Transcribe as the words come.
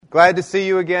Glad to see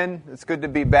you again. It's good to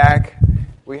be back.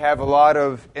 We have a lot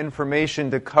of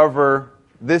information to cover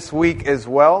this week as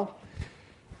well.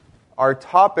 Our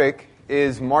topic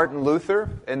is Martin Luther,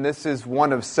 and this is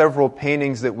one of several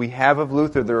paintings that we have of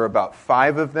Luther. There are about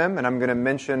 5 of them, and I'm going to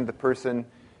mention the person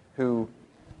who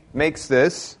makes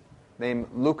this, named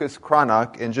Lucas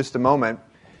Cranach, in just a moment.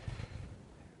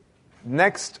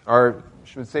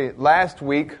 Last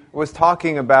week was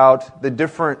talking about the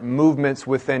different movements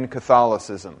within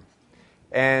Catholicism.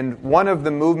 And one of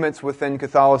the movements within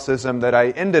Catholicism that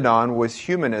I ended on was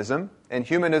humanism. And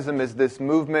humanism is this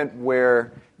movement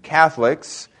where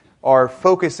Catholics are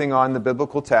focusing on the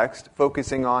biblical text,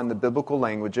 focusing on the biblical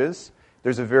languages.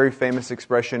 There's a very famous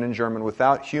expression in German,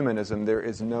 without humanism, there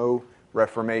is no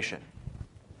Reformation.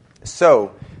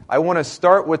 So, I want to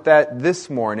start with that this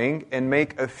morning and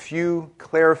make a few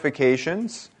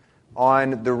clarifications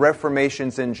on the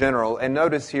Reformations in general. And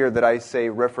notice here that I say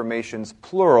Reformations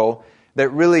plural. That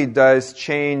really does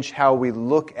change how we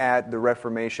look at the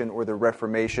Reformation or the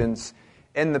Reformations.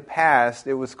 In the past,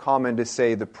 it was common to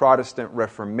say the Protestant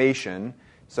Reformation,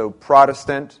 so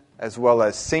Protestant as well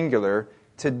as singular.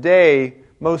 Today,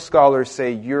 most scholars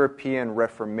say European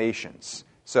Reformations.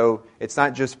 So it's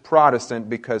not just Protestant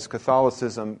because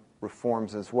Catholicism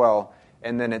reforms as well,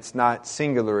 and then it's not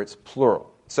singular, it's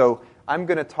plural. So I'm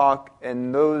going to talk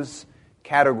in those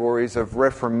categories of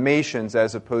reformations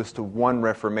as opposed to one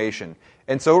reformation.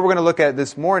 And so what we're going to look at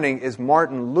this morning is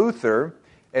Martin Luther,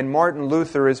 and Martin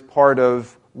Luther is part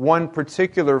of one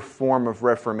particular form of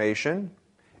reformation.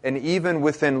 And even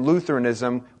within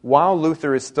Lutheranism, while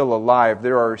Luther is still alive,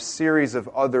 there are a series of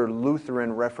other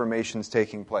Lutheran reformations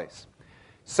taking place.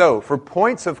 So, for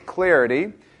points of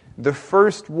clarity, the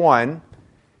first one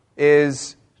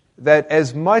is that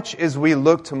as much as we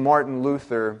look to Martin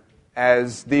Luther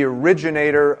as the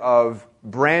originator of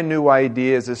brand new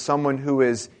ideas, as someone who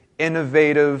is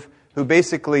innovative, who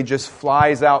basically just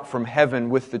flies out from heaven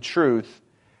with the truth,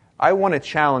 I want to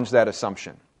challenge that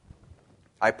assumption.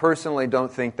 I personally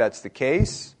don't think that's the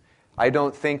case. I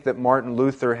don't think that Martin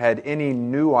Luther had any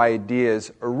new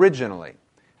ideas originally.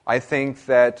 I think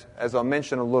that, as I'll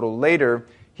mention a little later,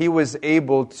 he was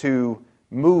able to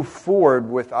move forward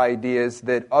with ideas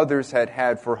that others had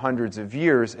had for hundreds of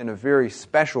years in a very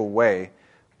special way.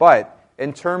 But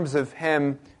in terms of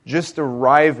him just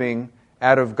arriving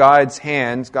out of God's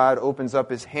hands, God opens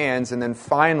up His hands, and then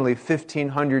finally,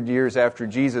 1,500 years after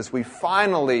Jesus, we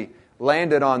finally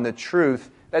landed on the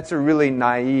truth. That's a really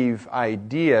naive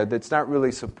idea that's not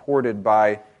really supported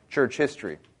by church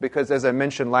history. Because as I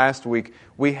mentioned last week,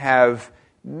 we have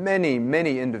many,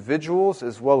 many individuals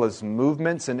as well as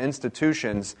movements and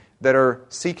institutions that are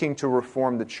seeking to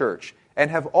reform the church and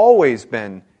have always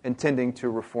been intending to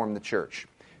reform the church.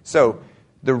 So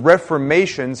the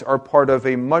Reformations are part of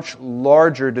a much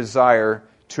larger desire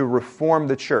to reform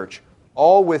the church,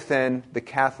 all within the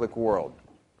Catholic world.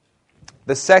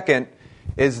 The second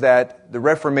is that the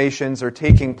Reformations are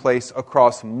taking place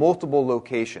across multiple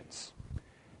locations.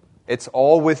 It's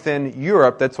all within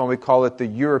Europe. That's why we call it the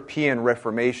European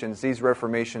Reformations. These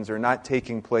Reformations are not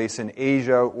taking place in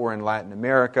Asia or in Latin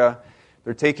America.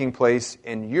 They're taking place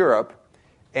in Europe.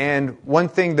 And one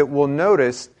thing that we'll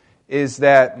notice is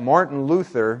that Martin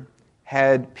Luther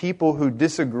had people who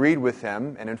disagreed with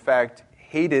him and, in fact,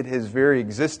 hated his very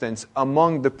existence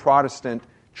among the Protestant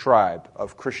tribe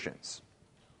of Christians,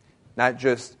 not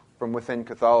just from within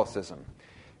Catholicism.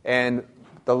 And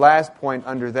the last point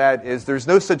under that is there's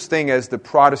no such thing as the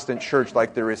Protestant church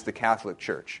like there is the Catholic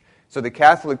Church. So the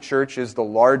Catholic Church is the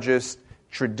largest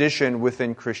tradition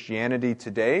within Christianity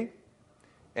today,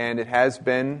 and it has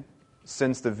been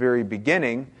since the very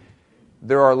beginning.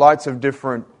 There are lots of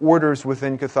different orders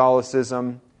within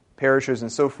Catholicism, parishes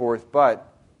and so forth, but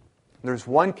there's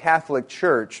one Catholic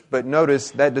Church, but notice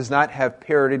that does not have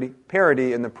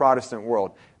parity in the Protestant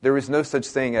world. There is no such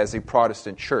thing as a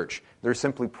Protestant church. There are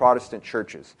simply Protestant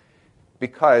churches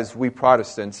because we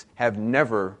Protestants have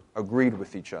never agreed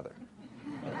with each other.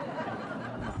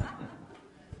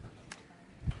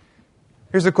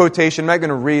 Here's a quotation. I'm not going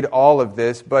to read all of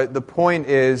this, but the point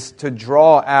is to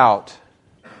draw out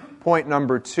point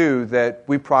number 2, that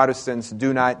we Protestants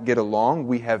do not get along.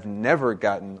 We have never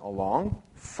gotten along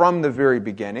from the very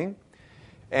beginning.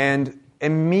 And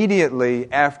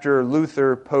immediately after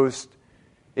Luther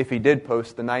if he did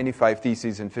post the 95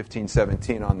 Theses in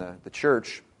 1517 on the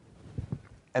church,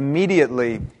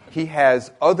 immediately he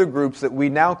has other groups that we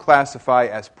now classify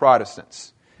as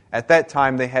Protestants. At that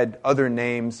time, they had other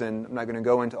names, and I'm not going to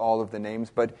go into all of the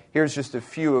names, but here's just a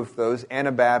few of those: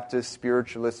 Anabaptists,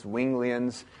 Spiritualists,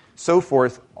 Zwinglians, so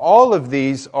forth. All of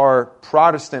these are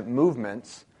Protestant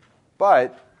movements,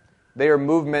 but They are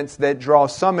movements that draw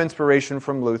some inspiration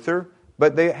from Luther,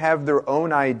 but they have their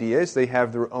own ideas, they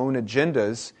have their own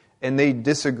agendas, and they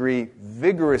disagree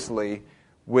vigorously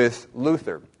with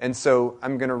Luther. And so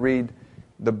I'm going to read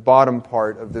the bottom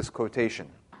part of this quotation.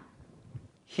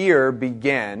 Here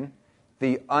began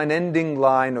the unending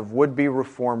line of would-be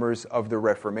reformers of the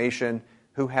Reformation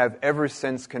who have ever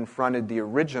since confronted the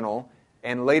original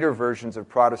and later versions of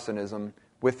Protestantism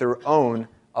with their own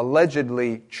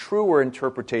allegedly truer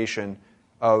interpretation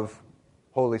of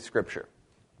Holy Scripture.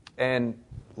 And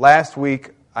last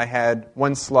week I had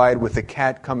one slide with the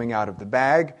cat coming out of the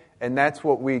bag, and that's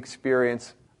what we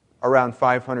experienced around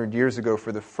 500 years ago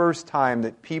for the first time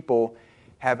that people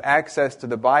have access to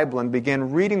the Bible and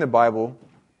begin reading the Bible,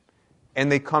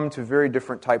 and they come to very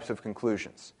different types of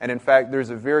conclusions. And in fact, there's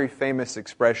a very famous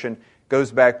expression,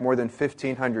 goes back more than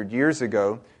 1,500 years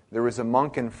ago. There was a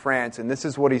monk in France, and this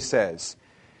is what he says: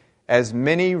 as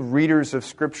many readers of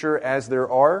Scripture as there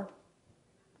are,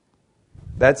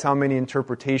 that's how many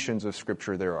interpretations of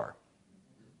Scripture there are.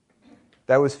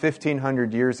 That was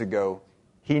 1,500 years ago.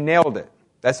 He nailed it.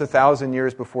 That's 1,000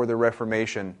 years before the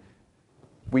Reformation.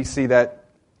 We see that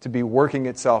to be working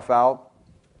itself out,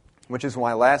 which is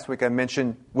why last week I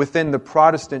mentioned within the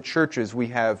Protestant churches we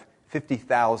have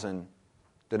 50,000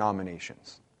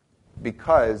 denominations.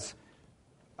 Because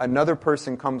another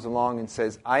person comes along and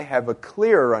says, I have a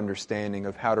clearer understanding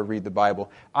of how to read the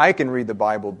Bible. I can read the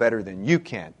Bible better than you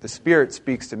can. The Spirit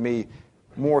speaks to me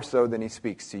more so than He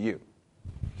speaks to you.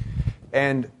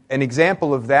 And an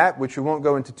example of that, which we won't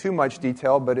go into too much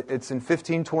detail, but it's in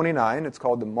 1529. It's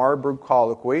called the Marburg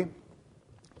Colloquy.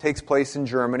 It takes place in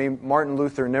Germany. Martin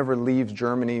Luther never leaves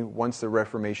Germany once the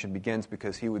Reformation begins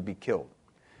because he would be killed.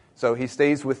 So he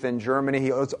stays within Germany. He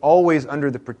is always under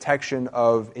the protection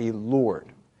of a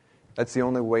lord. That's the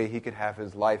only way he could have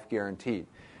his life guaranteed.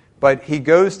 But he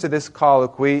goes to this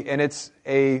colloquy, and it's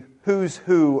a who's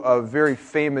who of very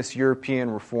famous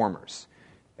European reformers.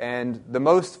 And the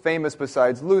most famous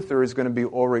besides Luther is going to be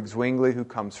Ulrich Zwingli, who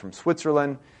comes from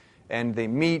Switzerland. And they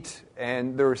meet,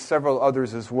 and there are several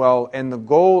others as well. And the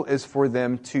goal is for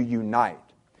them to unite,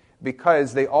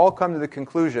 because they all come to the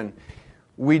conclusion,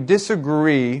 we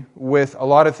disagree with a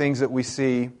lot of things that we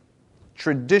see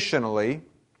traditionally,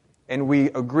 and we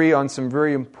agree on some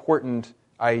very important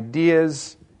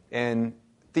ideas and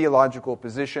theological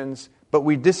positions, but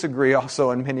we disagree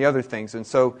also on many other things. And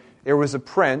so there was a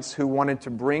prince who wanted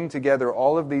to bring together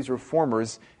all of these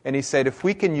reformers, and he said, if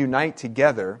we can unite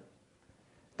together,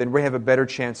 then we have a better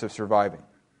chance of surviving.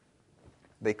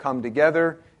 They come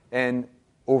together, and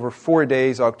over 4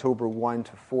 days, October 1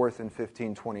 to 4th in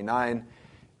 1529,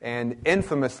 and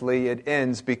infamously it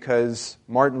ends because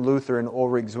Martin Luther and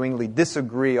Ulrich Zwingli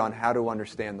disagree on how to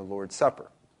understand the Lord's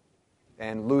Supper.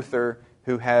 And Luther,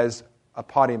 who has a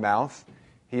potty mouth,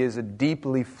 he is a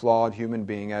deeply flawed human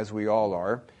being, as we all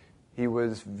are. He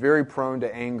was very prone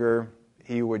to anger.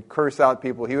 He would curse out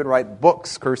people. He would write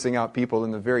books cursing out people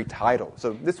in the very title.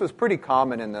 So this was pretty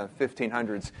common in the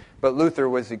 1500s. But Luther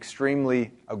was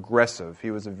extremely aggressive. He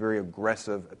was a very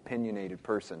aggressive, opinionated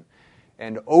person.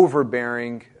 And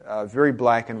overbearing, very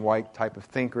black and white type of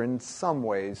thinker in some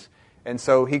ways. And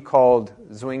so he called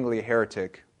Zwingli a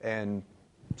heretic. And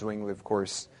Zwingli, of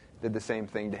course, did the same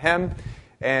thing to him.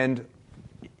 And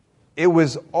it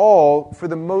was all, for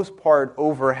the most part,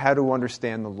 over how to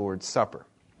understand the Lord's Supper.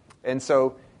 And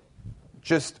so,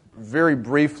 just very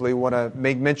briefly, want to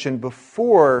make mention,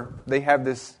 before they have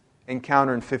this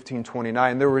encounter in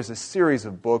 1529, there was a series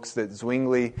of books that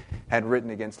Zwingli had written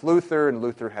against Luther, and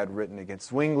Luther had written against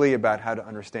Zwingli about how to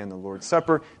understand the Lord's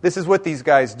Supper. This is what these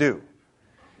guys do.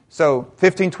 So,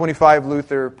 1525,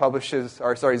 Luther publishes,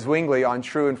 Zwingli on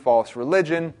True and False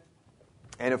Religion,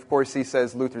 and of course he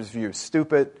says Luther's view is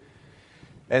stupid.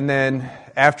 And then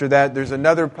after that, there's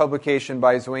another publication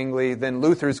by Zwingli. Then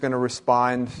Luther's going to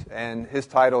respond, and his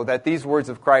title, that these words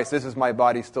of Christ, this is my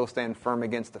body, still stand firm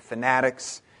against the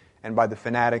fanatics. And by the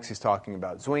fanatics, he's talking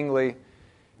about Zwingli.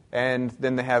 And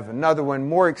then they have another one,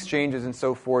 more exchanges and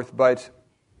so forth. But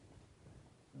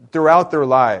throughout their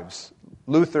lives,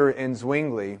 Luther and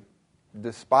Zwingli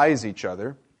despise each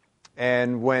other.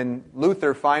 And when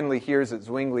Luther finally hears that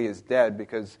Zwingli is dead,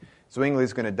 because Zwingli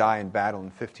is going to die in battle in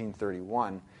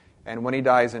 1531. And when he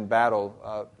dies in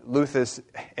battle, Luther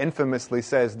infamously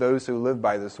says, those who live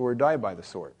by the sword die by the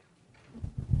sword.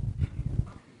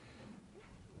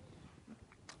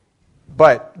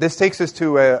 But this takes us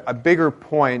to a bigger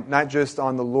point, not just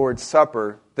on the Lord's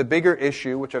Supper. The bigger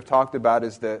issue, which I've talked about,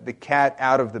 is the cat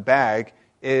out of the bag,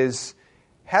 is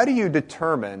how do you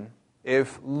determine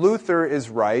if Luther is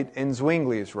right and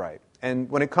Zwingli is right?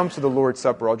 And when it comes to the Lord's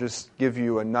Supper, I'll just give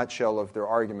you a nutshell of their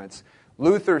arguments.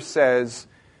 Luther says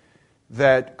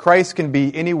that Christ can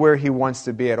be anywhere he wants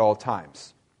to be at all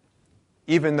times,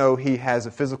 even though he has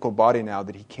a physical body now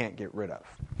that he can't get rid of.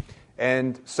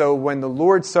 And so when the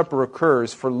Lord's Supper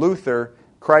occurs, for Luther,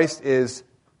 Christ is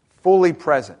fully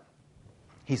present.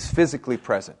 He's physically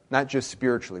present, not just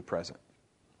spiritually present.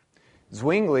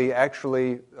 Zwingli,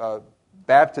 actually,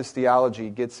 Baptist theology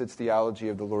gets its theology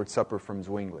of the Lord's Supper from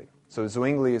Zwingli. So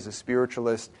Zwingli is a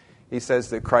spiritualist. He says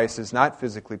that Christ is not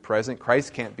physically present.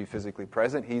 Christ can't be physically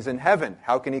present. He's in heaven.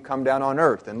 How can he come down on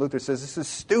earth? And Luther says, this is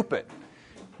stupid.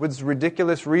 With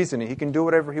ridiculous reasoning. He can do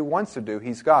whatever he wants to do.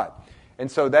 He's God. And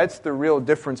so that's the real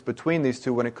difference between these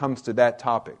two when it comes to that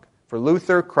topic. For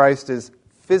Luther, Christ is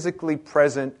physically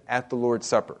present at the Lord's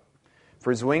Supper.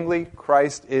 For Zwingli,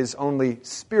 Christ is only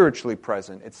spiritually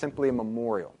present. It's simply a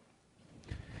memorial.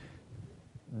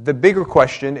 The bigger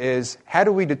question is, how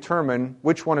do we determine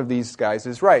which one of these guys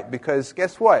is right? Because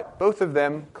guess what? Both of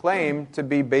them claim to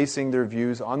be basing their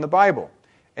views on the Bible.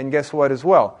 And guess what as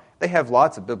well? They have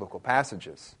lots of biblical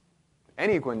passages.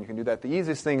 Anyone can do that. The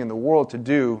easiest thing in the world to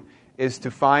do is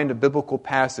to find a biblical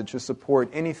passage to support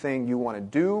anything you want to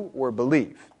do or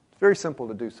believe. It's very simple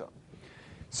to do so.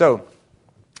 So,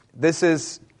 this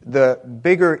is the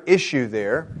bigger issue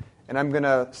there, and I'm going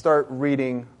to start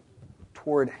reading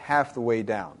toward half the way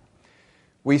down.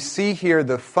 We see here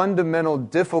the fundamental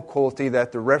difficulty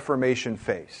that the Reformation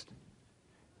faced.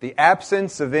 The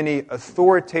absence of any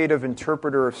authoritative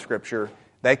interpreter of Scripture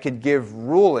that could give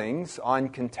rulings on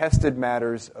contested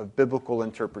matters of biblical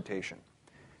interpretation.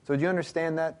 So do you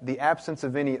understand that? The absence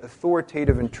of any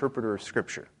authoritative interpreter of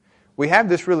Scripture. We have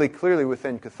this really clearly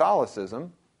within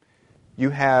Catholicism. You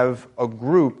have a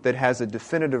group that has a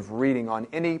definitive reading on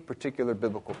any particular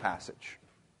biblical passage,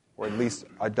 or at least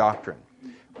a doctrine.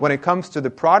 When it comes to the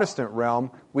Protestant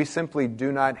realm, we simply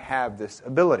do not have this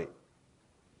ability.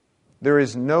 There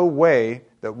is no way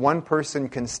that one person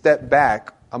can step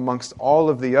back amongst all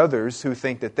of the others who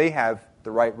think that they have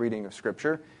the right reading of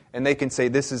Scripture, and they can say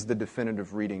this is the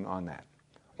definitive reading on that.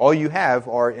 All you have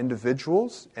are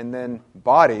individuals and then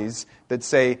bodies that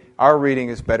say our reading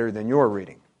is better than your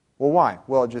reading. Well, why?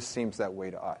 Well, it just seems that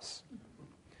way to us.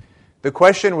 The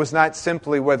question was not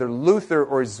simply whether Luther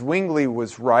or Zwingli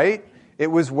was right. It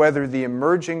was whether the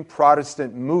emerging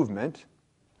Protestant movement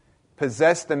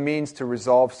possessed the means to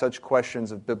resolve such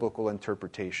questions of biblical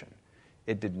interpretation.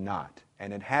 It did not,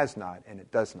 and it has not, and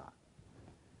it does not.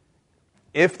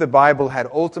 If the Bible had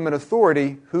ultimate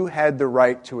authority, who had the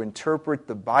right to interpret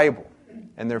the Bible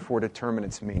and therefore determine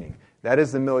its meaning? That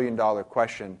is the million-dollar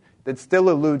question that still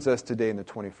eludes us today in the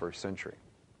 21st century.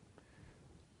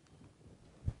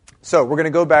 So we're going to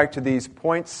go back to these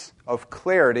points of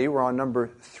clarity. We're on number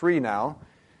 3 now.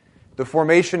 The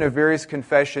formation of various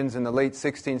confessions in the late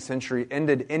 16th century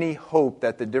ended any hope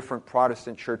that the different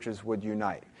Protestant churches would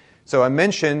unite. So I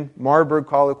mentioned Marburg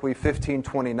Colloquy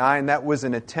 1529. That was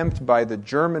an attempt by the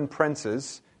German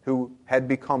princes who had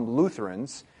become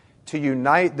Lutherans to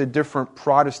unite the different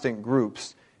Protestant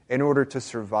groups in order to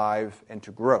survive and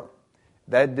to grow.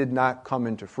 That did not come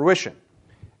into fruition.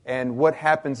 And what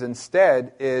happens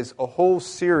instead is a whole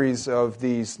series of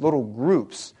these little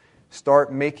groups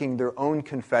start making their own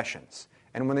confessions.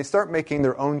 And when they start making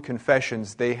their own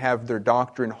confessions, they have their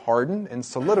doctrine hardened and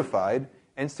solidified,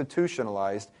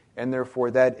 institutionalized, and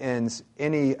therefore that ends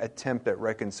any attempt at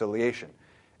reconciliation.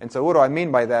 And so what do I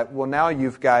mean by that? Well, now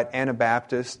you've got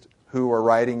Anabaptists who are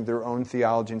writing their own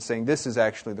theology and saying this is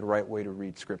actually the right way to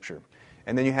read Scripture.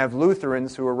 And then you have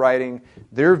Lutherans who are writing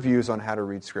their views on how to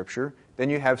read Scripture. Then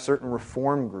you have certain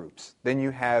Reform groups. Then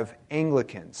you have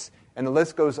Anglicans. And the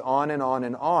list goes on and on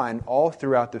and on all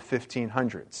throughout the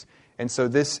 1500s. And so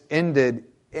this ended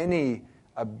any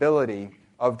ability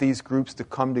of these groups to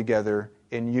come together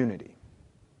in unity.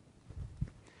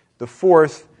 The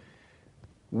fourth,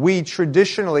 we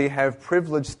traditionally have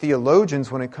privileged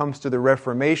theologians when it comes to the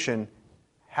Reformation.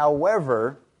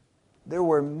 However, there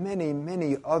were many,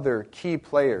 many other key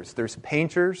players. There's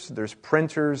painters, there's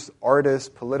printers, artists,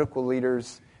 political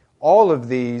leaders. All of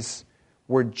these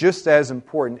were just as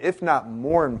important, if not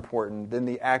more important, than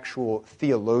the actual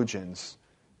theologians,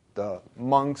 the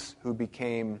monks who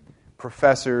became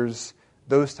professors,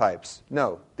 those types.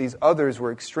 No, these others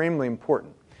were extremely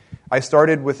important. I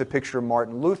started with a picture of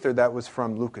Martin Luther. That was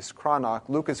from Lucas Cranach.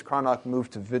 Lucas Cranach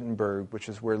moved to Wittenberg, which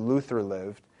is where Luther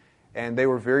lived. And they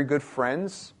were very good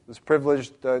friends. I was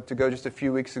privileged to go just a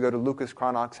few weeks ago to Lucas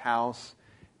Cranach's house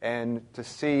and to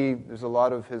see, there's a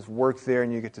lot of his work there,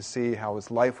 and you get to see how his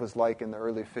life was like in the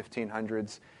early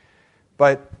 1500s.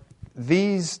 But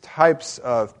these types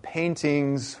of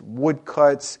paintings,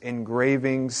 woodcuts,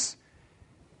 engravings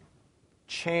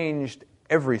changed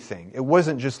everything. It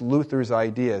wasn't just Luther's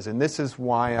ideas. And this is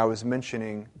why I was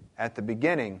mentioning at the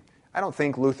beginning, I don't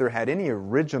think Luther had any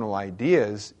original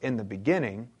ideas in the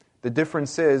beginning. The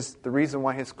difference is, the reason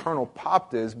why his kernel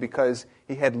popped is because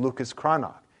he had Lucas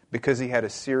Cranach, because he had a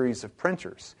series of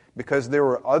printers, because there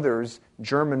were others,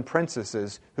 German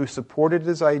princesses, who supported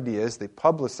his ideas, they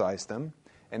publicized them,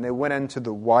 and they went into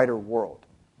the wider world.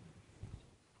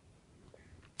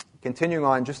 Continuing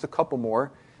on, just a couple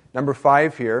more. Number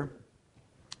 5 here.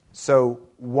 So,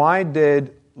 why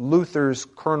did Luther's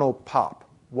kernel pop?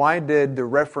 Why did the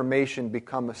Reformation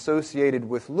become associated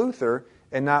with Luther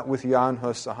and not with Jan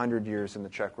Hus 100 years in the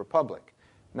Czech Republic?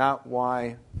 Not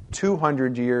why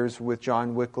 200 years with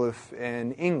John Wycliffe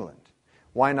in England?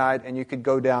 Why not? And you could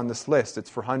go down this list. It's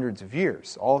for hundreds of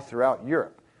years, all throughout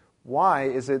Europe. Why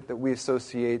is it that we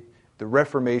associate the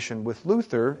Reformation with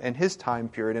Luther and his time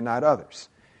period and not others?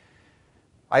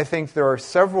 I think there are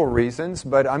several reasons,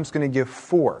 but I'm just going to give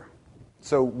 4.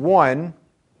 So one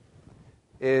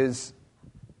is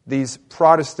these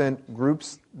Protestant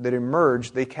groups that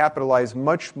emerged, they capitalize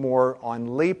much more on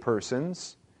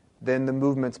laypersons than the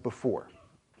movements before.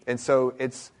 And so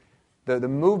it's the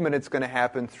movement, it's going to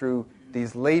happen through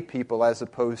these lay people as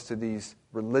opposed to these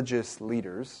religious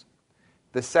leaders.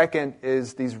 The second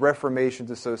is these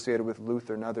reformations associated with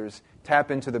Luther and others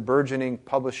tap into the burgeoning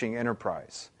publishing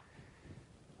enterprise.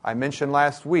 I mentioned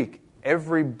last week,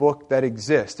 every book that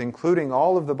exists, including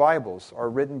all of the Bibles, are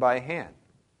written by hand.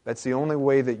 That's the only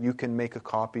way that you can make a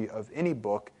copy of any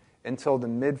book until the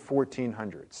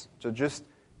mid-1400s. So just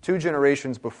 2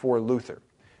 generations before Luther.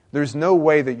 There's no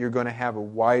way that you're going to have a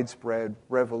widespread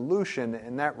revolution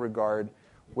in that regard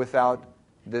without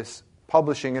this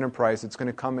publishing enterprise that's going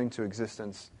to come into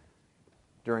existence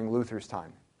during Luther's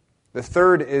time. The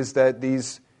third is that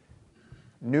these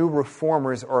new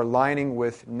reformers are aligning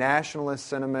with nationalist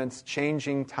sentiments,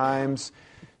 changing times.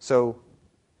 So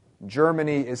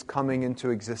Germany is coming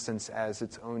into existence as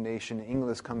its own nation.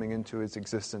 England is coming into its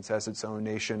existence as its own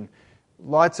nation.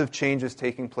 Lots of changes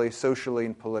taking place socially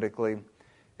and politically.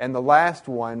 And the last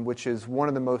one, which is one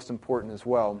of the most important as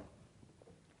well,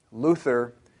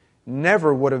 Luther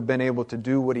never would have been able to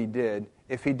do what he did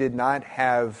if he did not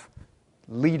have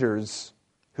leaders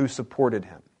who supported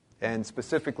him. And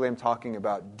specifically, I'm talking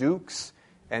about dukes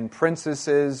and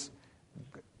princesses,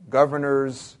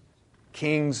 governors,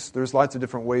 kings. There's lots of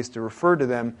different ways to refer to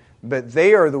them, but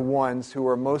they are the ones who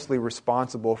are mostly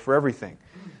responsible for everything.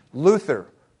 Luther,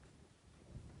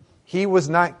 he was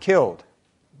not killed.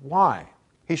 Why?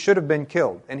 He should have been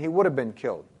killed, and he would have been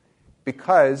killed,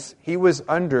 because he was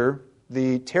under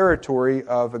the territory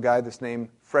of a guy that's named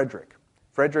Frederick.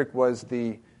 Frederick was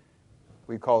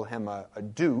we call him a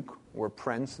duke, or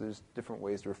prince. There's different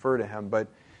ways to refer to him, but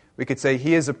we could say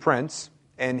he is a prince,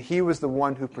 and he was the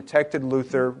one who protected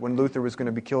Luther when Luther was going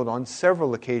to be killed on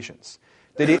several occasions.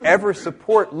 Did he ever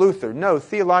support Luther? No,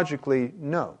 theologically,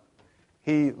 no.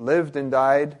 He lived and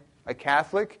died a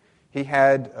Catholic. He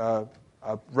had a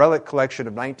relic collection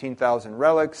of 19,000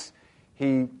 relics.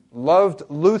 He loved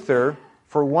Luther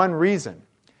for one reason,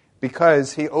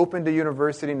 because he opened a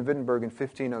university in Wittenberg in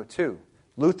 1502.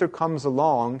 Luther comes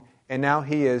along, and now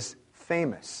he is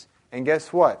famous. And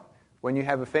guess what? When you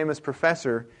have a famous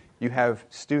professor, you have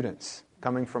students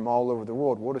coming from all over the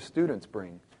world. What do students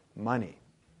bring? Money.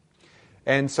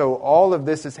 And so all of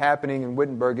this is happening in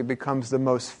Wittenberg. It becomes the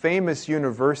most famous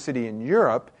university in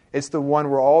Europe. It's the one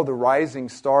where all the rising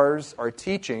stars are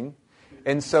teaching.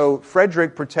 And so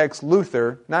Frederick protects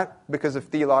Luther, not because of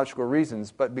theological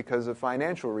reasons, but because of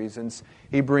financial reasons.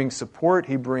 He brings support.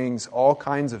 He brings all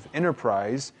kinds of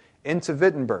enterprise into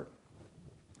Wittenberg.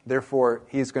 Therefore,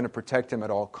 he's going to protect him at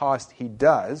all costs. He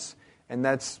does. And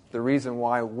that's the reason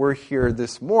why we're here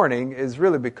this morning, is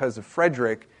really because of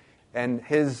Frederick and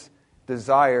his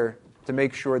desire to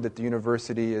make sure that the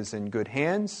university is in good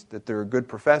hands, that there are good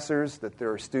professors, that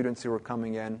there are students who are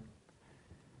coming in.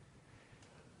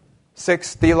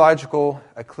 6, theological,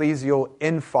 ecclesial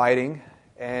infighting.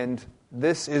 And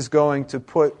this is going to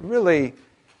put really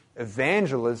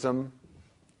evangelism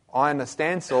on a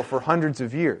standstill for hundreds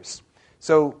of years.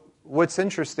 So what's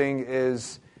interesting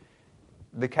is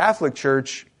the Catholic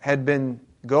Church had been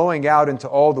going out into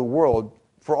all the world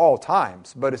for all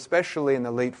times, but especially in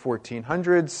the late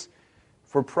 1400s.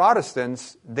 For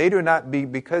Protestants, they do not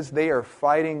because they are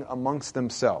fighting amongst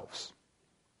themselves.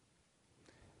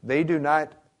 They do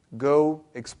not go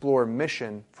explore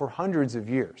mission for hundreds of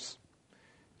years.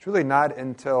 It's really not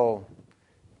until,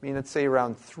 let's say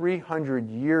around 300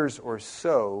 years or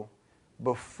so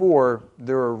before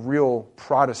there are real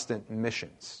Protestant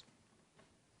missions.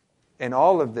 And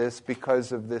all of this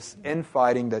because of this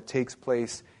infighting that takes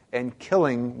place and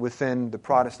killing within the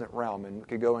Protestant realm. And we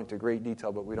could go into great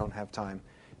detail, but we don't have time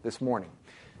this morning.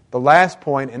 The last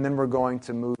point, and then we're going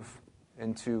to move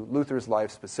into Luther's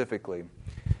life specifically,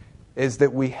 is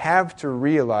that we have to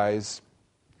realize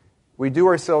we do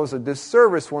ourselves a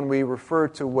disservice when we refer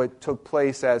to what took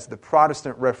place as the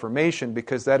Protestant Reformation,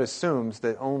 because that assumes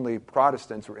that only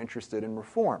Protestants were interested in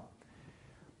reform.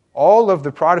 All of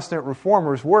the Protestant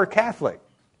reformers were Catholic.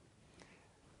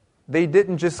 They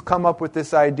didn't just come up with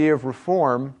this idea of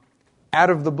reform out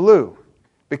of the blue,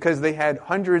 because they had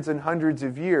hundreds and hundreds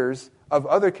of years of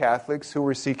other Catholics who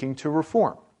were seeking to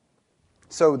reform.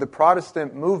 So the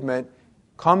Protestant movement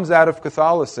comes out of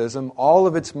Catholicism. All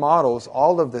of its models,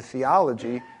 all of the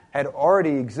theology had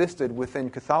already existed within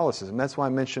Catholicism. That's why I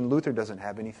mentioned Luther doesn't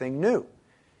have anything new.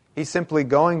 He's simply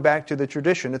going back to the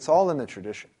tradition. It's all in the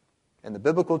tradition. In the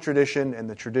biblical tradition and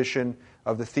the tradition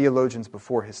of the theologians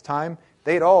before his time,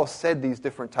 they'd all said these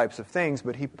different types of things,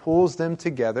 but he pulls them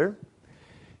together.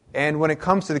 And when it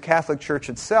comes to the Catholic Church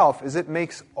itself, is it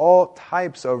makes all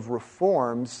types of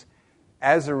reforms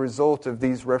as a result of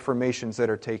these reformations that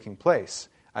are taking place.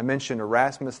 I mentioned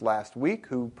Erasmus last week,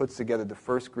 who puts together the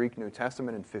first Greek New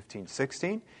Testament in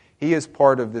 1516. He is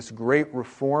part of this great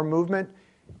reform movement.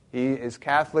 He is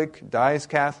Catholic, dies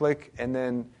Catholic, and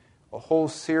then a whole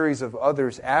series of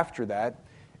others after that.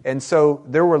 And so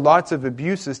there were lots of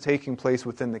abuses taking place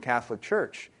within the Catholic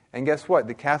Church. And guess what?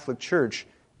 The Catholic Church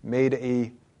made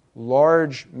a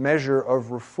large measure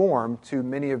of reform to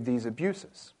many of these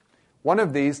abuses. One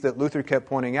of these that Luther kept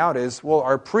pointing out is, well,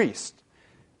 our priests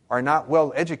are not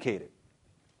well educated.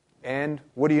 And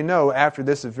what do you know, after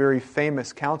this, a very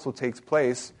famous council takes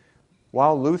place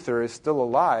while Luther is still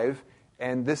alive,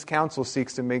 and this council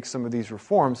seeks to make some of these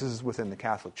reforms. This is within the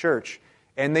Catholic Church.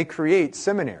 And they create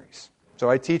seminaries. So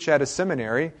I teach at a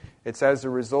seminary. It's as a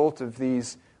result of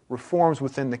these reforms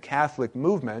within the Catholic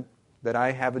movement that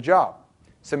I have a job.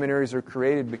 Seminaries are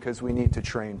created because we need to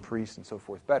train priests and so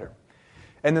forth better.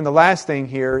 And then the last thing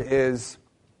here is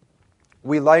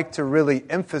we like to really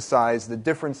emphasize the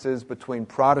differences between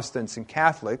Protestants and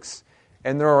Catholics,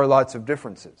 and there are lots of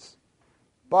differences.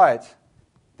 But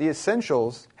the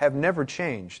essentials have never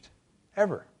changed,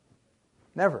 ever.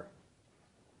 Never.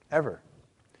 Ever.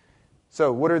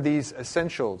 So what are these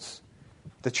essentials?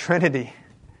 The Trinity,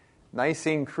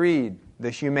 Nicene Creed, the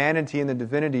humanity and the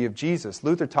divinity of Jesus.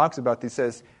 Luther talks about this,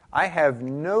 says, I have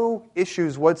no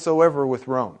issues whatsoever with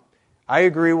Rome. I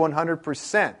agree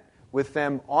 100% with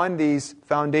them on these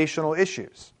foundational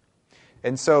issues.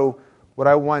 And so what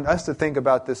I want us to think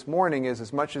about this morning is,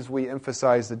 as much as we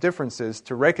emphasize the differences,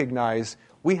 to recognize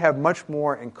we have much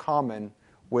more in common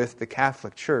with the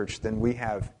Catholic Church than we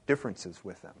have differences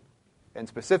with them. And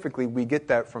specifically, we get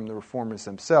that from the Reformers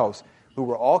themselves, who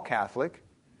were all Catholic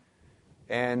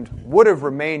and would have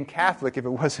remained Catholic if it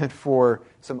wasn't for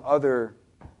some other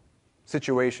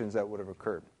situations that would have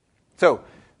occurred. So,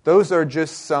 those are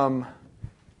just some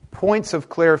points of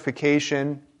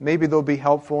clarification. Maybe they'll be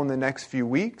helpful in the next few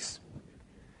weeks.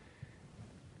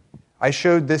 I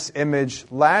showed this image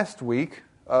last week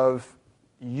of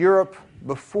Europe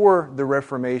before the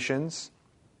Reformations,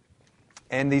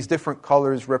 and these different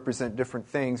colors represent different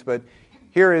things, but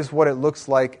here is what it looks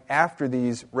like after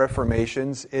these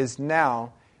Reformations is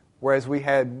now, whereas we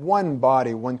had one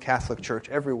body, one Catholic Church,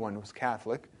 everyone was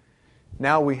Catholic.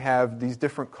 Now we have these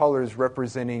different colors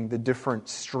representing the different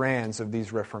strands of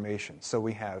these Reformations. So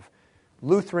we have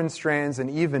Lutheran strands, and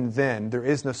even then, there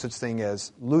is no such thing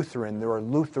as Lutheran. There are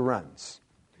Lutherans.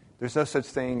 There's no such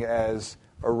thing as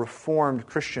a Reformed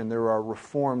Christian. There are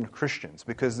Reformed Christians,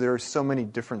 because there are so many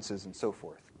differences and so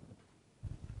forth.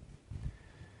 I'm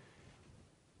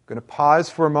going to pause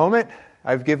for a moment.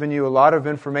 I've given you a lot of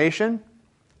information,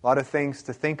 a lot of things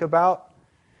to think about.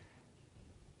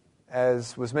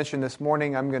 As was mentioned this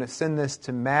morning, I'm going to send this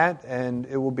to Matt, and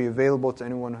it will be available to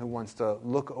anyone who wants to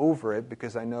look over it,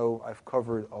 because I know I've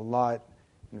covered a lot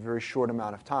in a very short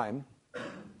amount of time.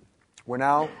 We're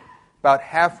now about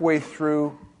halfway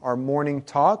through our morning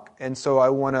talk, and so I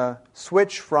want to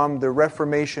switch from the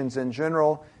Reformations in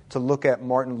general to look at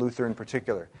Martin Luther in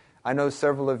particular. I know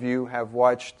several of you have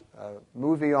watched a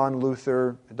movie on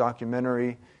Luther, a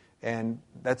documentary, and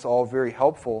that's all very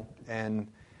helpful, and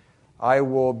I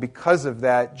will, because of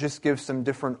that, just give some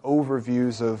different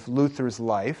overviews of Luther's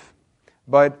life.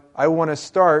 But I want to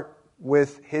start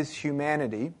with his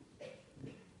humanity.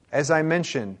 As I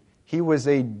mentioned, he was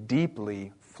a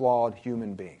deeply flawed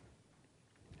human being,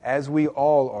 as we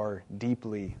all are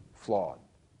deeply flawed.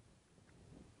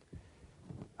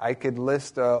 I could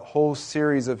list a whole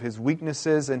series of his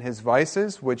weaknesses and his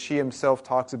vices, which he himself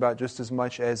talks about just as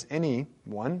much as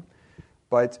anyone.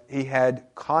 but he had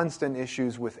constant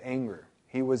issues with anger.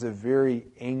 He was a very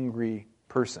angry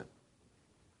person.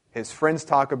 His friends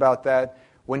talk about that.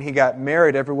 When he got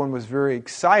married, everyone was very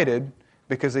excited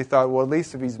because they thought, well, at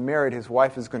least if he's married, his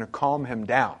wife is going to calm him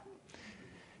down.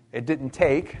 It didn't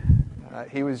take.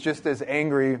 He was just as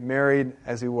angry married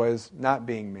as he was not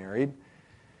being married.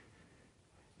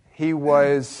 He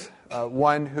was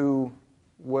one who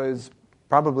was,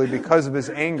 probably because of his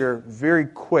anger, very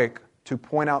quick to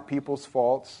point out people's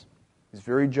faults. He's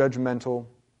very judgmental.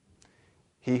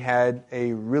 He had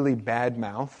a really bad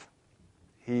mouth.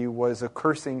 He was a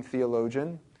cursing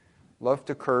theologian, loved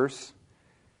to curse.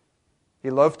 He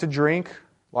loved to drink.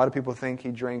 A lot of people think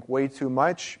he drank way too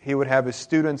much. He would have his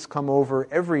students come over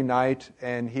every night,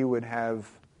 and he would have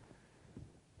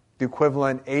the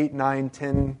equivalent 8, 9,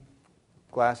 10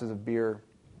 glasses of beer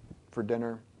for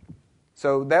dinner.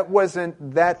 So that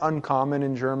wasn't that uncommon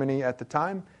in Germany at the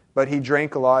time, but he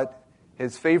drank a lot.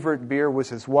 His favorite beer was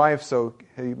his wife, so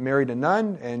he married a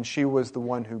nun, and she was the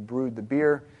one who brewed the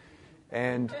beer.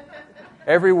 And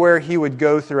everywhere he would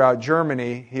go throughout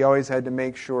Germany, he always had to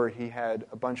make sure he had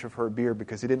a bunch of her beer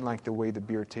because he didn't like the way the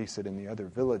beer tasted in the other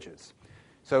villages.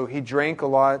 So he drank a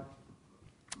lot.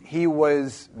 He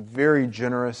was very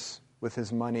generous with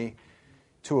his money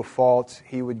to a fault.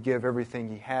 He would give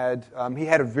everything he had. He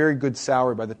had a very good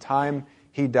salary. By the time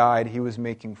he died, he was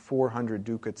making 400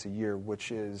 ducats a year,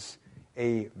 which is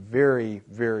a very,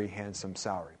 very handsome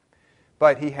salary.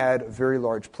 But he had a very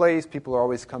large place. People are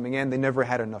always coming in. They never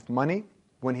had enough money.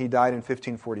 When he died in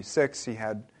 1546, he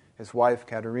had his wife,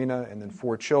 Katharina, and then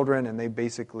 4 children, and they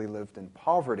basically lived in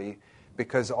poverty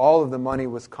because all of the money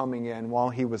was coming in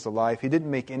while he was alive. He didn't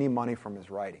make any money from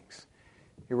his writings.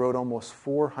 He wrote almost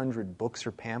 400 books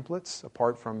or pamphlets,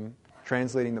 apart from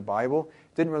translating the Bible.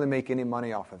 Didn't really make any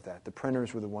money off of that. The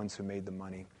printers were the ones who made the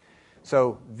money.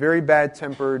 So, very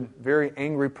bad-tempered, very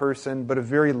angry person, but a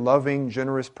very loving,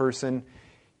 generous person.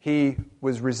 He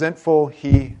was resentful.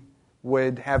 He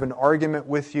would have an argument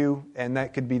with you, and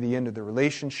that could be the end of the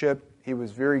relationship. He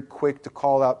was very quick to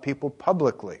call out people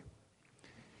publicly.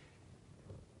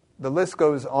 The list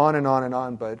goes on and on and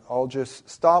on, but I'll just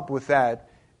stop with that.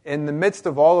 In the midst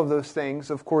of all of those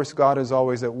things, of course, God is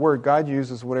always at work. God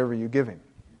uses whatever you give him.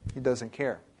 He doesn't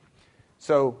care.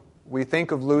 So, we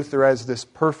think of Luther as this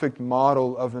perfect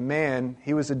model of a man.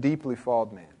 He was a deeply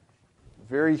flawed man,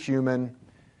 very human,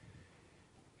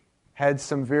 had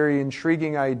some very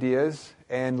intriguing ideas,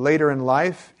 and later in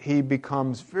life he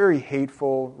becomes very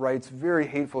hateful, writes very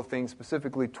hateful things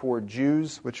specifically toward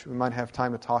Jews, which we might have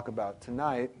time to talk about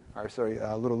tonight,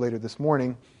 a little later this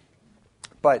morning.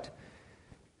 But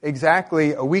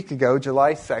exactly a week ago,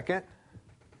 July 2nd,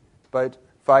 but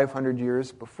 500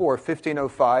 years before,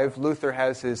 1505, Luther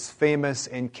has his famous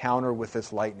encounter with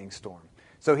this lightning storm.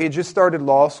 So he had just started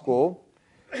law school,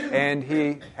 and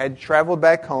he had traveled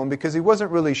back home because he wasn't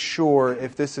really sure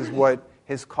if this is what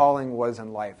his calling was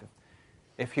in life.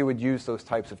 If he would use those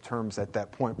types of terms at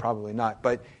that point, probably not.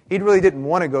 But he really didn't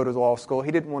want to go to law school.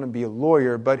 He didn't want to be a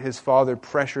lawyer, but his father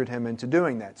pressured him into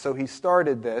doing that. So he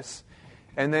started this,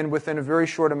 and then within a very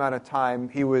short amount of time,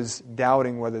 he was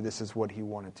doubting whether this is what he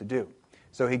wanted to do.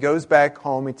 So he goes back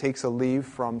home, he takes a leave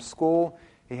from school,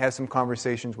 he has some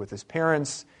conversations with his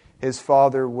parents. His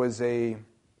father was a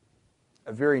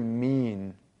very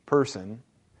mean person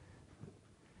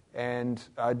and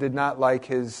did not like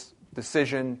his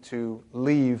decision to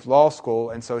leave law school,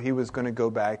 and so he was going to go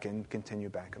back and continue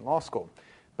back in law school.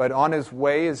 But on his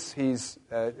way,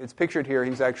 it's pictured here,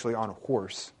 he's actually on a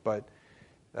horse, but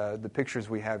the pictures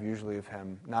we have usually of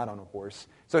him not on a horse.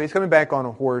 So he's coming back on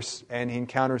a horse, and he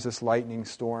encounters this lightning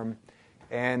storm,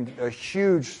 and a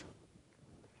huge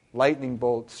lightning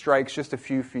bolt strikes just a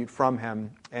few feet from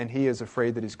him, and he is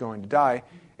afraid that he's going to die.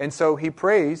 And so he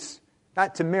prays,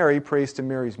 not to Mary, prays to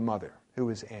Mary's mother, who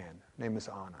is Anne. Her name is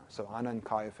Anna. So Anna and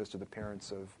Caiaphas are the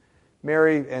parents of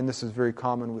Mary, and this is very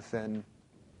common within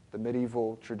the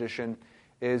medieval tradition,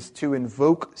 is to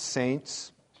invoke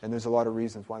saints. And there's a lot of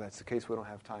reasons why that's the case we don't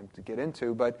have time to get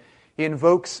into. But he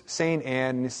invokes St.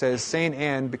 Anne, and he says, St.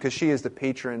 Anne, because she is the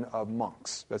patron of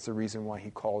monks. That's the reason why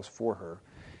he calls for her.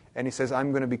 And he says,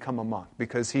 I'm going to become a monk,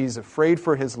 because he's afraid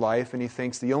for his life, and he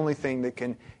thinks the only thing that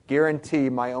can guarantee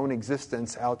my own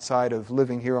existence outside of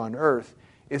living here on earth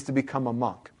is to become a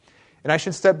monk. And I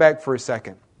should step back for a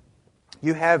second.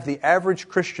 You have the average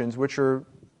Christians, which are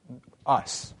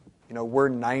us. We're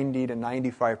 90 to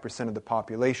 95% of the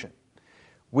population.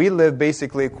 We live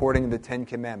basically according to the Ten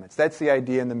Commandments. That's the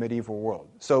idea in the medieval world.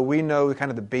 So we know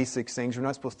kind of the basic things. We're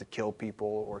not supposed to kill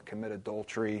people or commit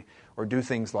adultery or do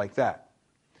things like that.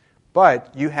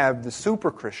 But you have the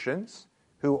super Christians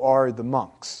who are the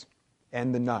monks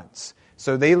and the nuns.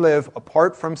 So they live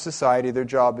apart from society. Their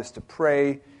job is to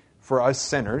pray for us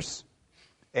sinners.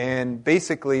 And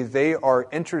basically, they are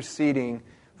interceding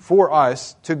for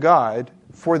us to God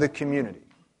for the community.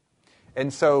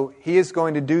 And so he is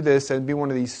going to do this and be one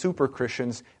of these super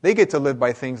Christians. They get to live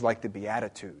by things like the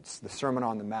Beatitudes, the Sermon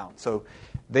on the Mount. So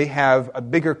they have a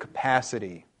bigger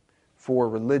capacity for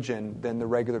religion than the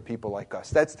regular people like us.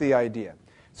 That's the idea.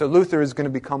 So Luther is going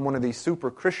to become one of these super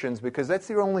Christians because that's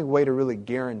the only way to really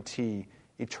guarantee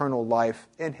eternal life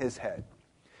in his head.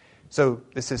 So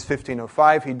this is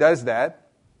 1505. He does that.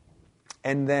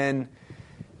 And then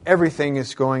everything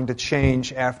is going to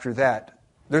change after that.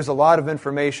 There's a lot of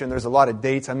information. There's a lot of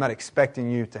dates. I'm not expecting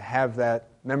you to have that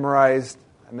memorized.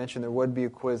 I mentioned there would be a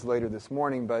quiz later this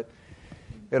morning, but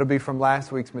it'll be from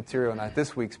last week's material, not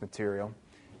this week's material.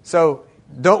 So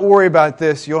don't worry about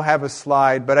this. You'll have a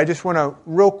slide, but I just want to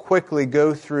real quickly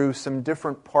go through some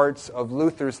different parts of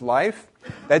Luther's life.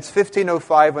 That's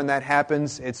 1505 when that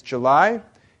happens. It's July.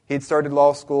 He had started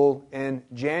law school in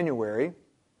January.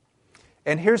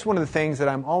 And here's one of the things that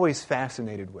I'm always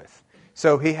fascinated with.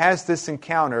 So he has this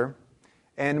encounter,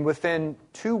 and within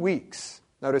 2 weeks,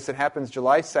 notice it happens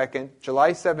July 2nd,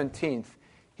 July 17th,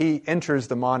 he enters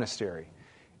the monastery.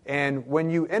 And when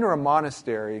you enter a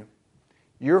monastery,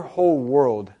 your whole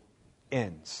world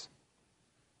ends.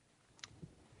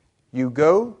 You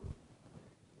go,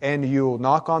 and you'll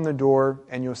knock on the door,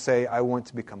 and you'll say, I want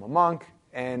to become a monk.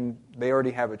 And they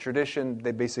already have a tradition.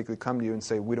 They basically come to you and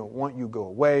say, we don't want you, go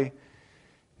away.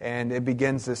 And it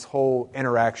begins this whole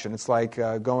interaction. It's like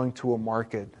going to a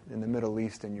market in the Middle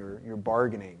East and you're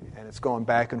bargaining. And it's going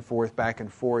back and forth, back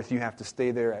and forth. You have to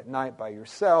stay there at night by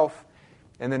yourself.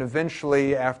 And then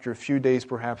eventually, after a few days,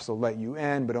 perhaps they'll let you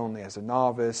in, but only as a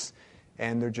novice.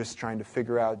 And they're just trying to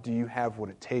figure out, do you have what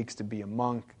it takes to be a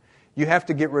monk? You have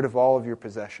to get rid of all of your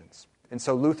possessions. And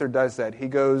so Luther does that. He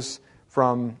goes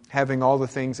from having all the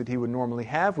things that he would normally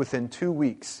have within 2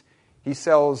 weeks. He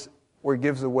sells or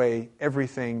gives away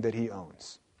everything that he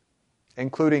owns,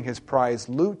 including his prized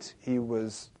lute. He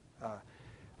was,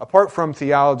 apart from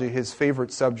theology, his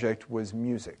favorite subject was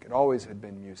music. It always had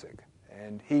been music.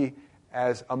 And he,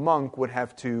 as a monk, would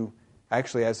have to,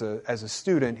 actually as a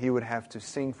student, he would have to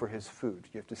sing for his food.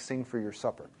 You have to sing for your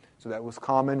supper. So that was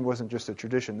common, wasn't just a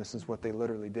tradition. This is what they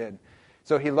literally did.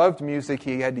 So he loved music.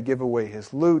 He had to give away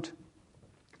his lute.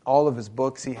 All of his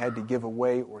books he had to give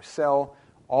away or sell.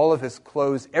 All of his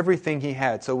clothes, everything he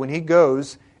had. So when he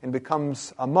goes and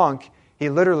becomes a monk, he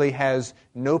literally has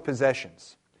no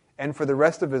possessions. And for the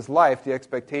rest of his life, the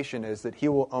expectation is that he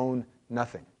will own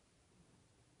nothing.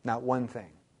 Not one thing.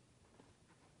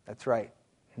 That's right,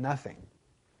 nothing.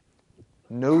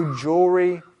 No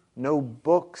jewelry, no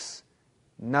books,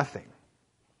 nothing.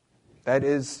 That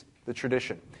is the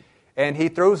tradition. And he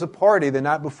throws a party the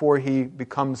night before he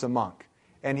becomes a monk.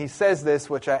 And he says this,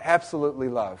 which I absolutely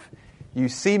love. You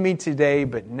see me today,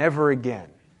 but never again.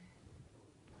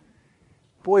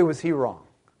 Boy, was he wrong.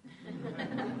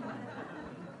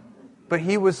 But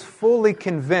he was fully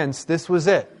convinced this was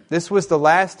it. This was the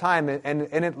last time, and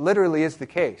it literally is the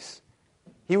case.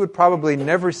 He would probably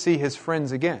never see his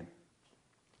friends again.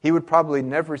 He would probably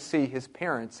never see his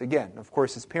parents again. Of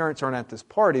course, his parents aren't at this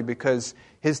party because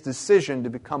his decision to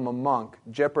become a monk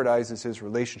jeopardizes his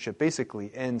relationship,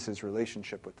 basically ends his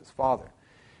relationship with his father.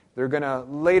 They're going to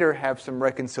later have some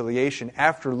reconciliation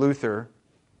after Luther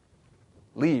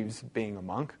leaves being a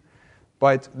monk,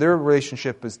 but their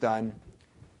relationship is done.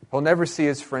 He'll never see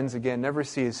his friends again, never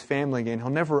see his family again. He'll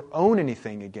never own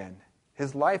anything again.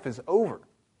 His life is over.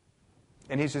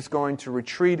 And he's just going to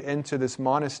retreat into this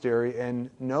monastery, and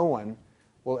no one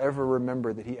will ever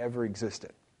remember that he ever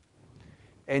existed.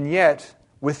 And yet,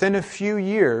 within a few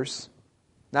years,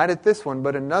 not at this one,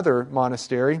 but another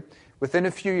monastery, within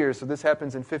a few years, so this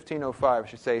happens in 1505, I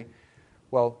should say,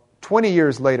 well, 20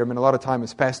 years later, I mean, a lot of time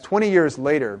has passed, 20 years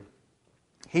later,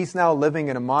 he's now living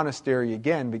in a monastery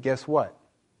again, but guess what?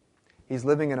 He's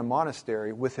living in a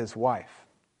monastery with his wife,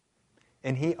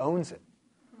 and he owns it.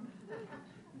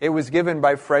 It was given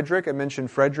by Frederick. I mentioned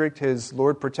Frederick, his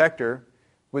Lord Protector,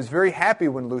 was very happy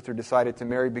when Luther decided to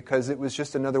marry because it was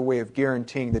just another way of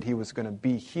guaranteeing that he was going to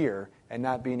be here and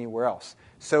not be anywhere else.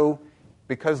 So,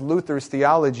 because Luther's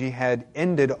theology had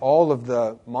ended all of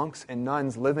the monks and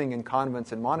nuns living in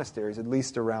convents and monasteries, at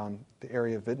least around the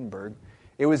area of Wittenberg,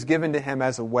 it was given to him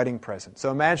as a wedding present. So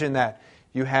imagine that.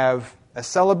 You have a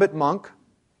celibate monk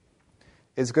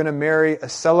is going to marry a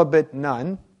celibate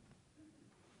nun,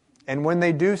 and when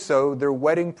they do so, their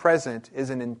wedding present is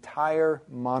an entire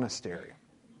monastery.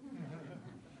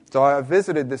 So I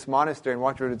visited this monastery and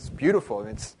walked around. It's beautiful.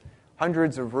 It's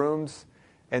hundreds of rooms,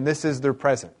 and this is their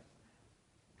present.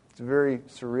 It's a very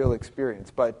surreal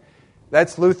experience, but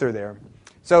that's Luther there.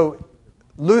 So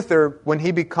Luther, when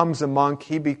he becomes a monk,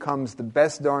 he becomes the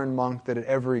best darn monk that had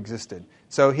ever existed.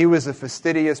 So he was a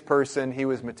fastidious person. He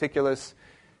was meticulous.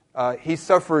 He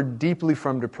suffered deeply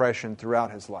from depression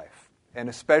throughout his life, and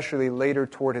especially later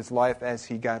toward his life as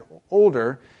he got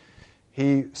older,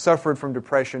 he suffered from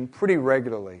depression pretty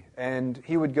regularly. And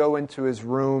he would go into his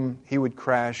room, he would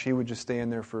crash, he would just stay in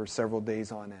there for several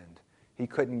days on end. He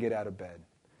couldn't get out of bed.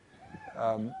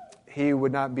 He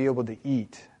would not be able to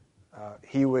eat.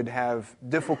 He would have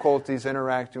difficulties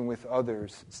interacting with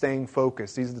others, staying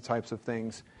focused. These are the types of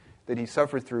things that he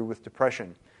suffered through with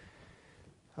depression.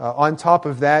 On top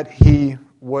of that, he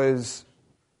was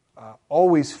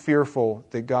always fearful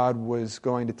that God was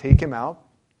going to take him out,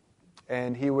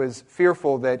 and he was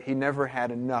fearful that he never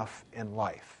had enough in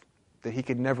life, that he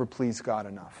could never please God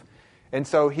enough. And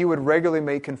so he would regularly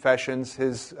make confessions.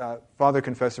 His father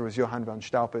confessor was Johann von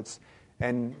Staupitz,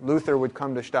 and Luther would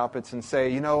come to Staupitz and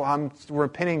say, I'm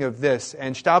repenting of this.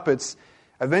 And Staupitz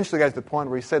eventually got to the point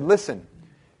where he said, listen,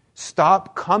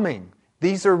 stop coming.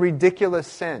 These are ridiculous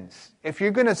sins. If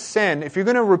you're going to sin, if you're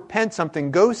going to repent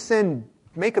something, go sin,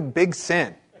 make a big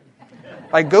sin.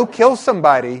 Like, go kill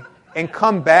somebody and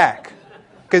come back.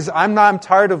 Because I'm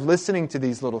tired of listening to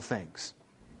these little things.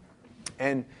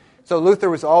 And so Luther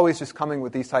was always just coming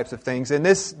with these types of things. And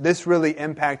this really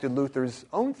impacted Luther's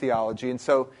own theology. And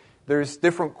so there's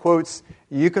different quotes.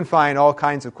 You can find all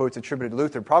kinds of quotes attributed to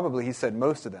Luther. Probably he said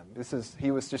most of them.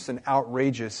 He was just an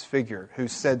outrageous figure who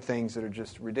said things that are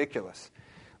just ridiculous.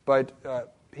 But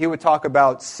he would talk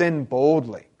about sin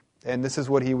boldly. And this is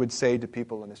what he would say to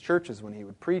people in his churches when he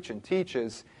would preach and teach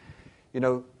is,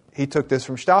 he took this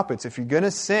from Staupitz. If you're going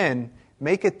to sin,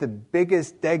 make it the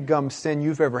biggest deadgum sin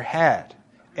you've ever had.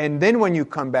 And then when you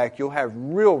come back, you'll have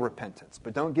real repentance.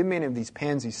 But don't give me any of these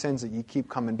pansy sins that you keep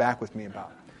coming back with me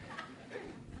about.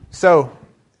 So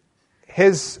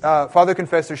his father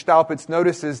confessor Staupitz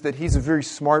notices that he's a very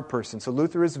smart person. So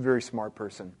Luther is a very smart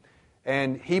person.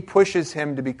 And he pushes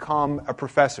him to become a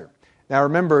professor. Now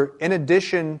remember, in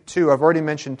addition to, I've already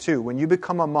mentioned two, when you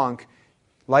become a monk,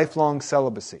 lifelong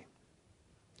celibacy,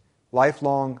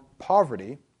 lifelong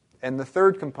poverty, and the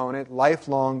third component,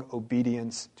 lifelong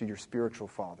obedience to your spiritual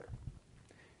father.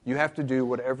 You have to do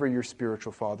whatever your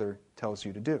spiritual father tells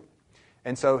you to do.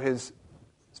 And so his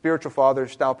spiritual father,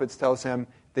 Staupitz, tells him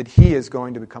that he is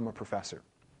going to become a professor.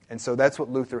 And so that's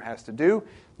what Luther has to do.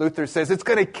 Luther says, it's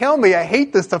going to kill me. I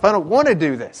hate this stuff. I don't want to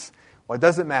do this. Well, it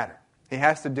doesn't matter. He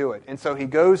has to do it. And so he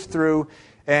goes through,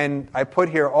 and I put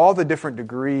here all the different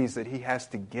degrees that he has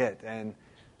to get. And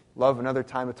love another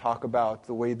time to talk about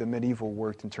the way the medieval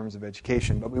worked in terms of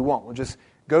education, but we won't. We'll just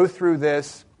go through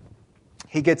this.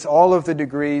 He gets all of the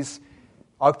degrees.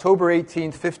 October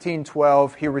 18th,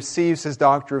 1512, he receives his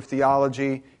Doctor of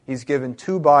Theology. He's given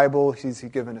 2 Bibles. He's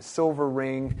given a silver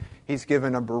ring. He's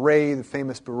given a beret, the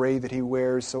famous beret that he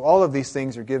wears. So all of these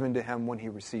things are given to him when he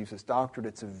receives his doctorate.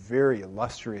 It's a very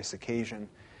illustrious occasion.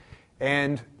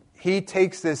 And he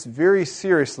takes this very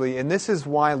seriously, and this is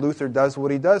why Luther does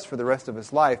what he does for the rest of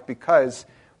his life, because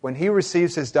when he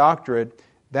receives his doctorate,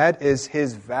 that is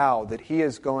his vow that he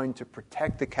is going to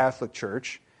protect the Catholic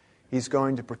Church. He's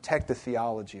going to protect the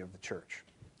theology of the Church.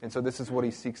 And so this is what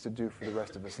he seeks to do for the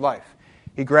rest of his life.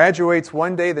 He graduates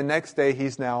one day, the next day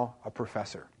he's now a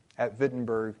professor at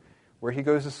Wittenberg, where he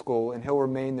goes to school, and he'll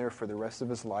remain there for the rest of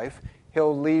his life.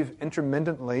 He'll leave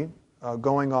intermittently,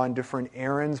 going on different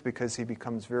errands because he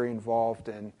becomes very involved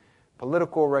in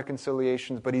political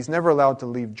reconciliations, but he's never allowed to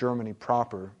leave Germany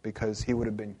proper because he would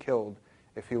have been killed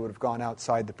if he would have gone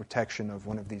outside the protection of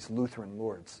one of these Lutheran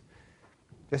lords.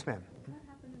 Yes, ma'am? What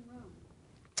happened in Rome?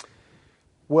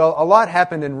 Well, a lot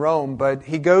happened in Rome, but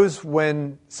he goes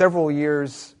when several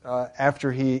years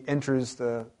after he enters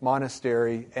the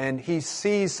monastery, and he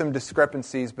sees some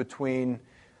discrepancies between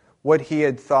what he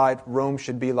had thought Rome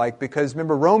should be like. Because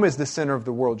remember, Rome is the center of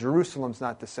the world. Jerusalem's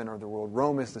not the center of the world.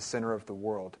 Rome is the center of the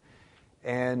world.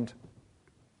 And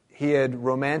he had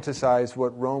romanticized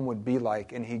what Rome would be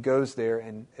like, and he goes there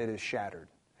and it is shattered.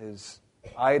 His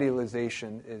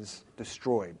idealization is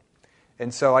destroyed.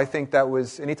 And so I think that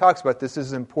was, and he talks about this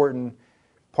as an important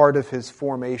part of his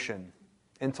formation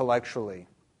intellectually.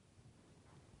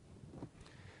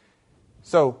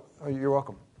 So, you're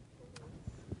welcome.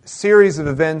 Series of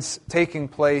events taking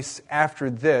place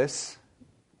after this.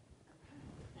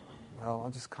 Well,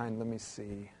 I'll just let me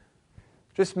see.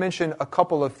 Just mention a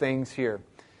couple of things here.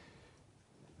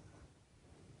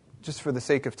 Just for the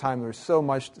sake of time, there's so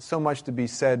much to be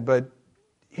said, but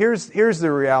here's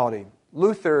the reality.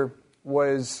 Luther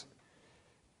was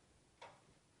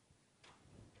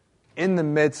in the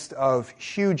midst of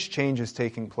huge changes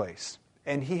taking place.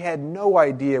 And he had no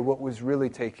idea what was really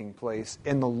taking place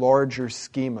in the larger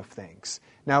scheme of things.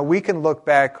 Now, we can look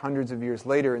back hundreds of years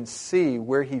later and see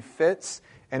where he fits,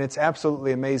 and it's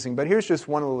absolutely amazing. But here's just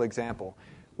one little example.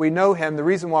 We know him. The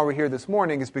reason why we're here this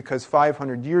morning is because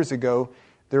 500 years ago,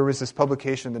 there was this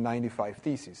publication of the 95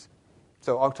 Theses.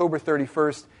 So October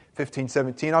 31st,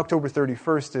 1517. October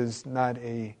 31st is not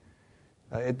a...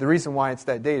 the reason why it's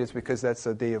that date is because that's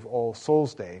the day of All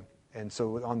Souls Day. And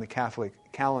so on the Catholic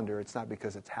calendar, it's not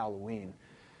because it's Halloween.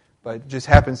 But it just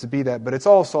happens to be that. But it's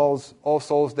All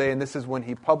Souls Day, and this is when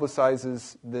he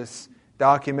publicizes this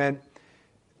document.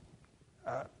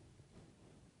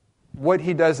 What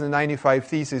he does in the 95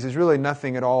 Theses is really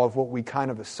nothing at all of what we kind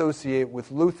of associate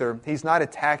with Luther. He's not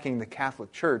attacking the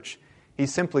Catholic Church.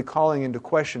 He's simply calling into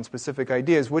question specific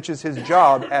ideas, which is his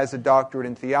job as a doctorate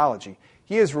in theology.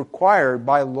 He is required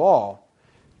by law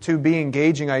to be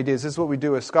engaging ideas. This is what we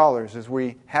do as scholars, is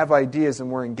we have ideas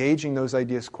and we're engaging those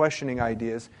ideas, questioning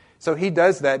ideas. So he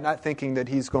does that, not thinking that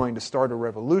he's going to start a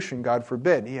revolution, God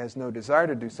forbid. He has no desire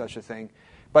to do such a thing.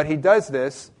 But he does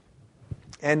this,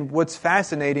 and what's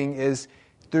fascinating is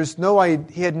he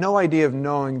had no idea of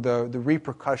knowing the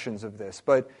repercussions of this.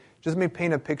 But just let me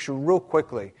paint a picture real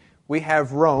quickly. We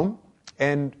have Rome,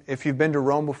 and if you've been to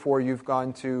Rome before, you've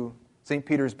gone to St.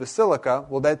 Peter's Basilica.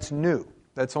 Well, that's new.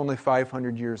 That's only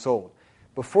 500 years old.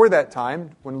 Before that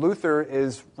time, when Luther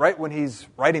is, right when he's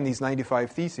writing these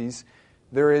 95 Theses,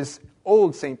 there is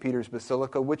old St. Peter's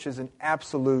Basilica, which is in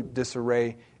absolute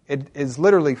disarray. It is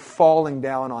literally falling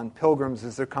down on pilgrims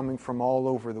as they're coming from all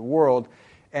over the world,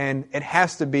 and it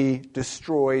has to be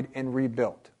destroyed and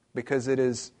rebuilt because it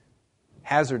is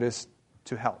hazardous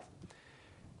to health.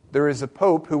 There is a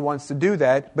pope who wants to do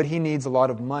that, but he needs a lot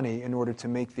of money in order to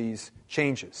make these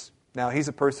changes. Now, he's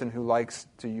a person who likes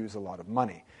to use a lot of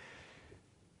money.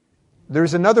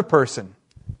 There's another person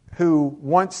who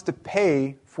wants to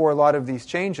pay for a lot of these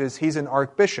changes. He's an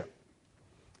archbishop.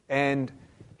 And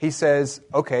he says,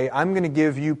 okay, I'm going to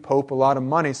give you, Pope, a lot of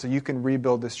money so you can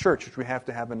rebuild this church, which we have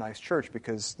to have a nice church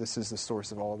because this is the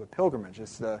source of all the pilgrimage.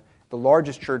 It's the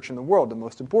largest church in the world, the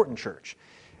most important church.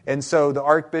 And so the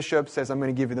archbishop says, I'm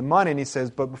going to give you the money. And he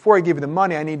says, but before I give you the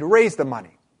money, I need to raise the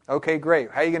money. Okay, great.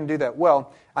 How are you going to do that?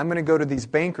 Well, I'm going to go to these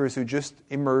bankers who just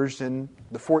emerged in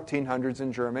the 1400s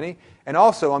in Germany, and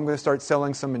also I'm going to start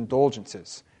selling some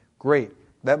indulgences. Great.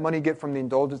 That money you get from the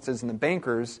indulgences and the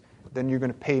bankers, then you're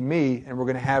going to pay me, and we're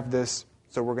going to have this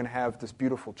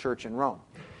beautiful church in Rome.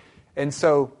 And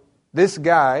so this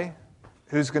guy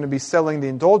who's going to be selling the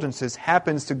indulgences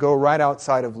happens to go right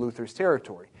outside of Luther's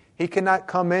territory. He cannot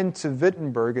come into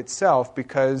Wittenberg itself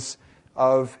because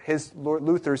of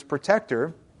Luther's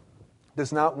protector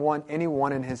does not want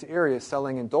anyone in his area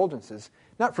selling indulgences,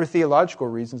 not for theological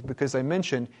reasons, because I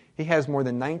mentioned he has more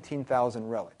than 19,000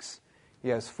 relics. He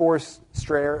has four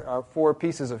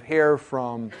pieces of hair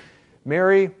from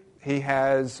Mary. He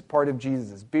has part of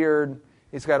Jesus' beard.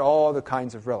 He's got all the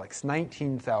kinds of relics,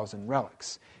 19,000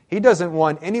 relics. He doesn't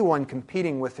want anyone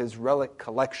competing with his relic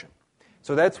collection.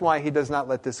 So that's why he does not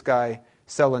let this guy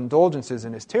sell indulgences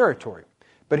in his territory.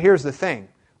 But here's the thing.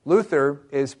 Luther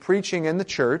is preaching in the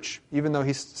church, even though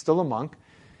he's still a monk,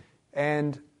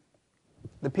 and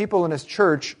the people in his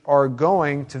church are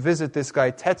going to visit this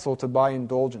guy Tetzel to buy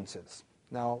indulgences.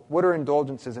 Now, what are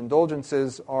indulgences?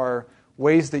 Indulgences are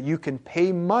ways that you can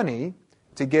pay money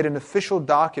to get an official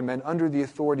document under the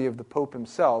authority of the Pope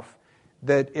himself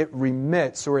that it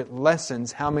remits or it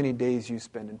lessens how many days you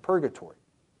spend in purgatory.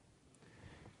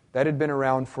 That had been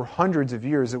around for hundreds of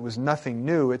years. It was nothing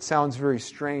new. It sounds very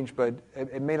strange, but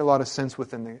it made a lot of sense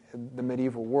within the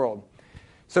medieval world.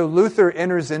 So Luther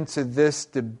enters into this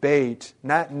debate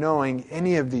not knowing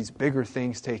any of these bigger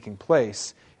things taking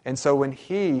place. And so when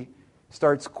he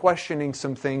starts questioning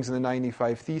some things in the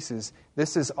 95 Theses,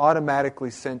 this is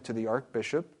automatically sent to the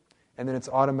archbishop, and then it's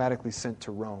automatically sent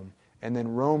to Rome. And then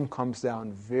Rome comes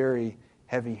down very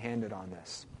heavy-handed on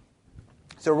this.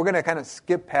 So we're going to kind of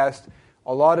skip past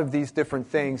a lot of these different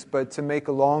things, but to make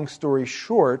a long story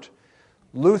short,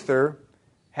 Luther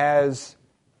has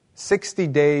 60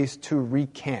 days to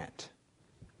recant.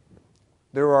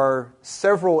 There are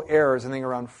several errors, I think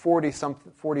around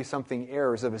 40-something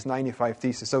errors of his 95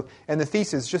 Theses. So, and the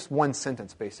thesis is just one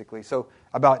sentence, basically. So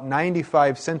about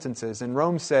 95 sentences, and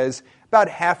Rome says about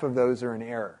half of those are in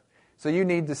error. So you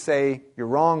need to say you're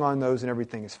wrong on those and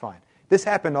everything is fine. This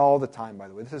happened all the time, by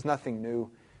the way. This is nothing new.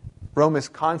 Rome is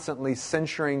constantly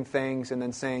censuring things and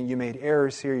then saying, you made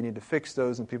errors here, you need to fix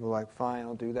those, and people are like, fine,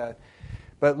 I'll do that.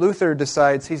 But Luther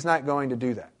decides he's not going to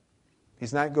do that.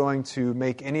 He's not going to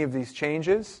make any of these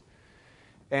changes.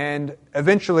 And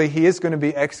eventually he is going to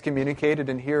be excommunicated,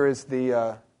 and here is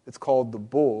it's called the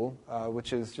Bull,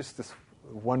 which is just this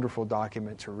wonderful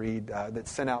document to read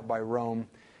that's sent out by Rome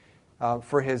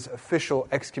for his official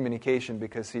excommunication,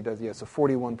 because he has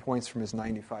 41 points from his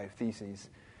 95 theses.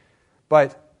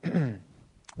 But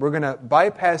we're going to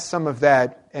bypass some of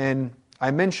that, and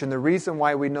I mentioned the reason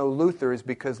why we know Luther is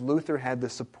because Luther had the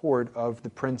support of the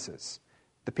princes,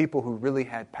 the people who really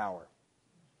had power.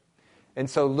 And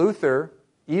so Luther,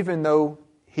 even though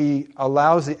he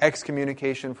allows the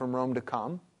excommunication from Rome to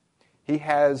come, he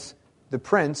has the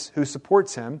prince who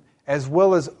supports him, as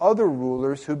well as other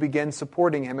rulers who begin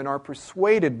supporting him and are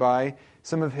persuaded by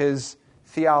some of his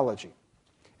theology.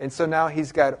 And so now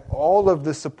he's got all of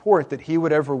the support that he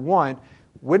would ever want.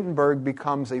 Wittenberg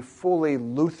becomes a fully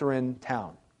Lutheran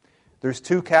town. There's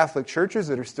 2 Catholic churches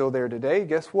that are still there today.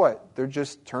 Guess what? They're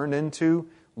just turned into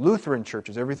Lutheran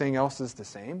churches. Everything else is the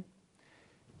same.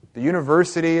 The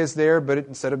university is there, but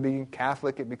instead of being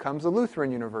Catholic, it becomes a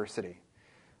Lutheran university.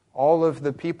 All of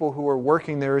the people who are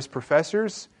working there as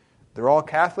professors, they're all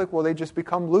Catholic. Well, they just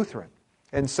become Lutheran.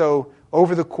 And so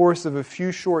over the course of a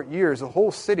few short years, the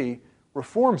whole city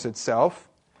reforms itself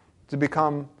to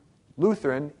become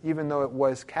Lutheran, even though it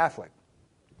was Catholic.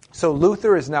 So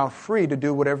Luther is now free to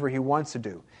do whatever he wants to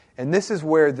do. And this is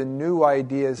where the new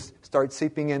ideas start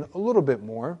seeping in a little bit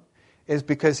more, is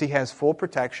because he has full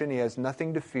protection, he has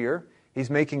nothing to fear, he's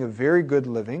making a very good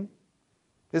living.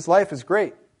 His life is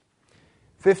great.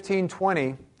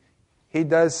 1520, he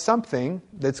does something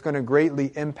that's going to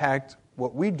greatly impact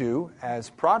what we do as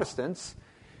Protestants.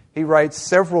 He writes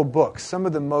several books, some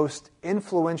of the most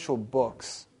influential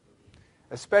books,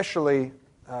 especially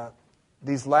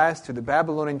these last 2, The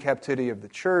Babylonian Captivity of the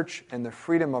Church and The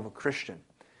Freedom of a Christian.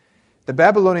 The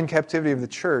Babylonian Captivity of the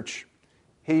Church,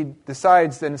 he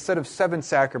decides that instead of 7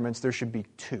 sacraments, there should be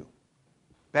 2.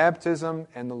 Baptism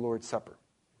and the Lord's Supper,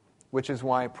 which is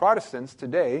why Protestants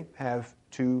today have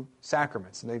 2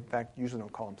 sacraments. They, in fact, usually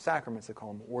don't call them sacraments, they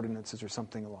call them ordinances or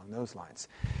something along those lines.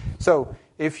 So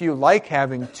if you like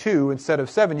having 2 instead of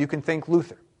 7, you can thank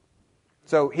Luther.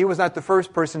 So he was not the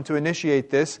first person to initiate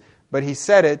this, but he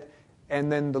said it,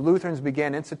 and then the Lutherans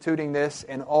began instituting this,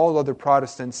 and all other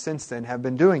Protestants since then have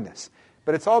been doing this.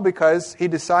 But it's all because he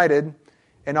decided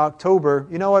in October,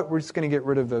 you know what, we're just going to get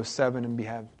rid of those 7 and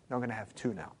I'm going to have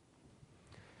 2 now.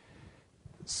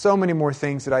 So many more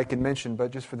things that I could mention,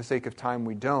 but just for the sake of time,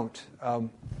 we don't.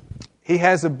 He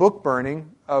has a book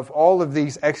burning of all of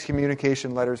these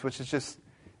excommunication letters, which is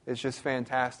just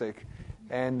fantastic.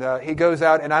 And he goes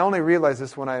out, and I only realized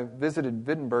this when I visited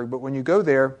Wittenberg, but when you go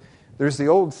there, there's the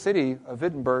old city of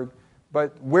Wittenberg,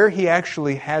 but where he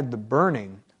actually had the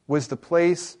burning was the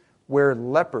place where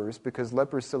lepers, because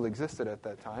lepers still existed at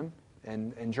that time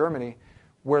in Germany,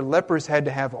 where lepers had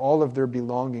to have all of their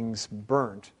belongings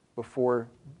burnt before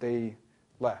they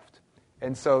left.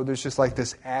 And so there's just like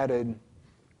this added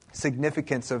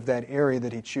significance of that area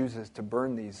that he chooses to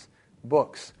burn these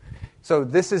books. So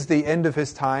this is the end of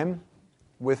his time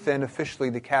within officially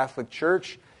the Catholic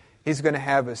Church. He's going to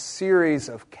have a series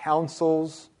of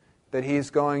councils that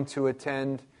he's going to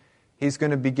attend. He's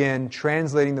going to begin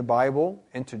translating the Bible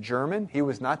into German. He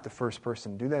was not the first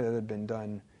person to do that. It had been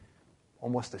done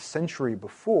almost a century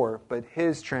before, but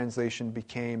his translation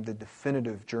became the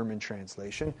definitive German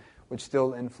translation, which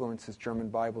still influences German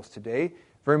Bibles today,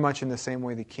 very much in the same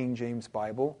way the King James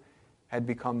Bible had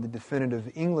become the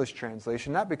definitive English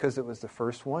translation, not because it was the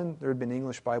first one. There had been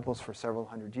English Bibles for several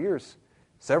hundred years,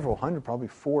 probably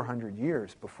 400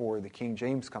 years before the King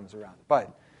James comes around.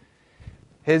 But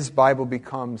his Bible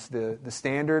becomes the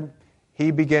standard. He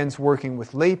begins working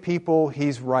with lay people.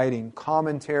 He's writing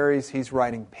commentaries. He's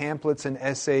writing pamphlets and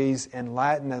essays in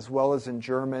Latin as well as in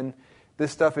German.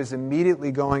 This stuff is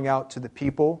immediately going out to the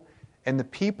people, and the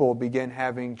people begin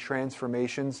having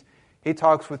transformations. He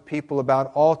talks with people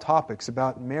about all topics,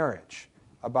 about marriage,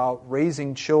 about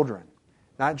raising children,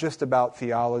 not just about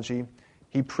theology.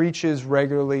 He preaches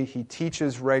regularly. He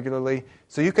teaches regularly.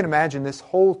 So you can imagine this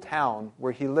whole town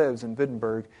where he lives in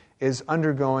Wittenberg is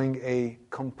undergoing a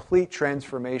complete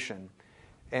transformation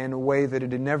in a way that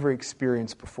it had never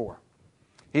experienced before.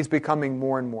 He's becoming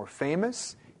more and more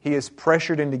famous. He is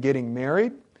pressured into getting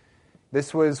married.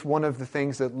 This was one of the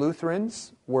things that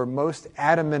Lutherans were most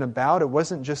adamant about. It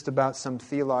wasn't just about some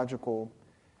theological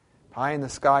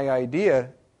pie-in-the-sky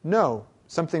idea. No,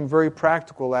 something very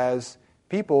practical as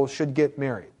people should get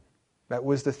married. That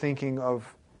was the thinking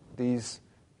of these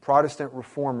Protestant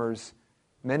reformers.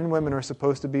 Men and women are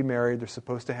supposed to be married, they're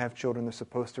supposed to have children, they're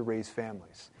supposed to raise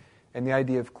families. And the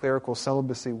idea of clerical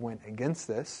celibacy went against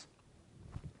this.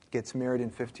 Gets married in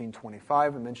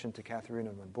 1525, I mentioned to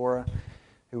Katharina von Bora.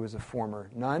 who was a former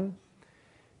nun.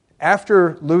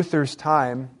 After Luther's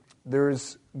time,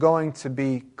 there's going to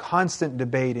be constant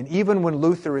debate, and even when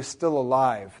Luther is still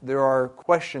alive, there are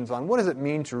questions on what does it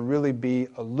mean to really be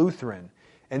a Lutheran.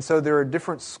 And so there are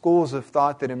different schools of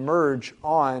thought that emerge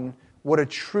on what a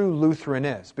true Lutheran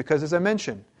is. Because as I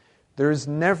mentioned, there's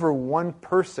never one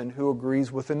person who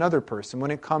agrees with another person. When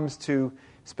it comes to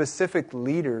specific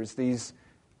leaders, these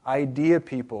idea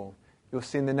people, you'll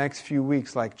see in the next few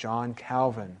weeks, like John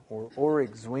Calvin or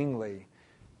Ulrich Zwingli,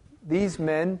 these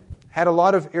men had a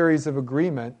lot of areas of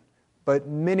agreement, but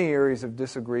many areas of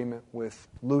disagreement with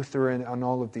Luther and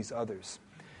all of these others.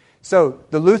 So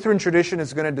the Lutheran tradition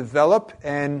is going to develop,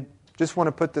 and just want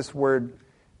to put this word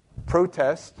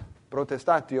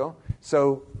protestatio.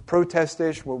 So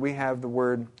protestish, where we have the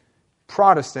word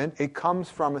Protestant, it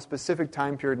comes from a specific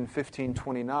time period in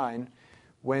 1529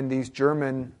 when these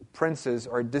German princes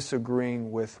are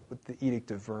disagreeing with what the Edict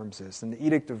of Worms is. And the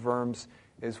Edict of Worms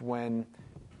is when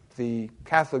the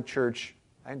Catholic Church,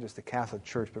 not just the Catholic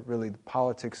Church, but really the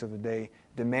politics of the day,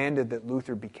 demanded that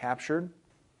Luther be captured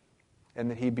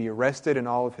and that he be arrested and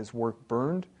all of his work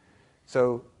burned.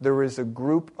 So there was a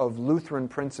group of Lutheran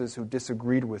princes who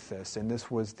disagreed with this, and this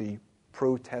was the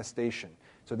protestation.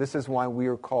 So this is why we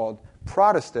are called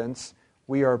Protestants.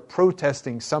 We are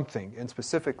protesting something, and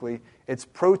specifically, it's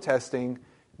protesting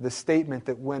the statement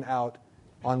that went out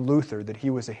on Luther, that he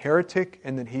was a heretic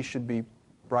and that he should be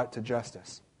brought to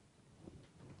justice.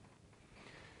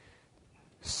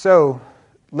 So,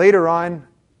 later on,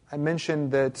 I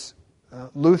mentioned that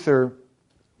Luther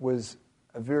was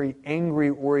a very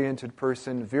angry-oriented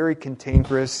person, very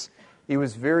cantankerous. He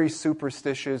was very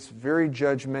superstitious, very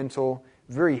judgmental,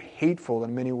 very hateful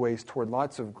in many ways toward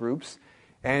lots of groups.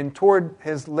 And toward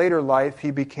his later life,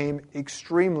 he became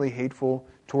extremely hateful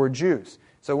toward Jews.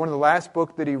 So one of the last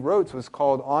books that he wrote was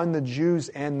called On the Jews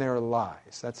and Their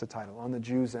Lies. That's the title, On the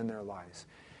Jews and Their Lies.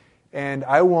 And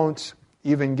I won't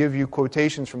even give you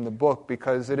quotations from the book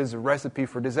because it is a recipe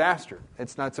for disaster.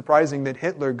 It's not surprising that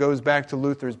Hitler goes back to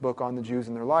Luther's book On the Jews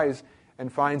and Their Lies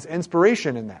and finds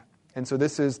inspiration in that. And so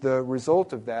this is the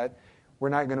result of that. We're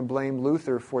not going to blame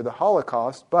Luther for the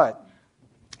Holocaust, but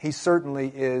he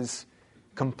certainly is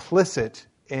complicit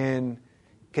in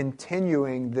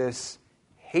continuing this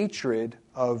hatred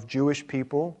of Jewish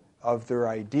people, of their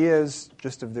ideas,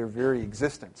 just of their very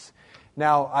existence.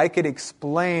 Now, I could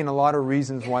explain a lot of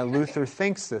reasons why Luther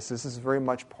thinks this. This is very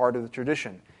much part of the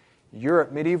tradition.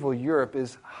 Europe, medieval Europe,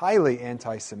 is highly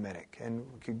anti-Semitic, and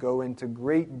we could go into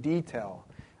great detail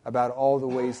about all the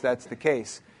ways that's the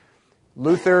case.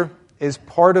 Luther is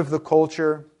part of the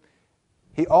culture.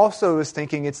 He also is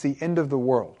thinking it's the end of the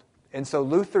world. And so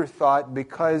Luther thought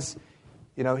because,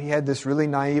 he had this really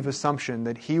naive assumption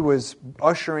that he was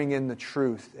ushering in the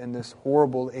truth in this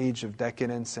horrible age of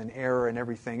decadence and error and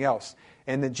everything else,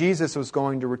 and that Jesus was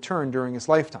going to return during his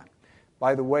lifetime.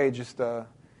 By the way, just a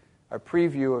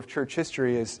preview of church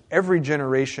history is every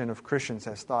generation of Christians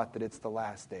has thought that it's the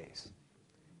last days.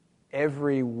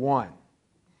 Everyone.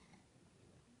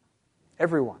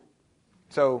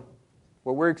 So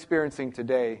what we're experiencing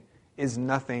today is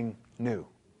nothing new.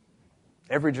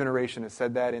 Every generation has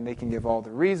said that, and they can give all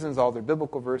the reasons, all their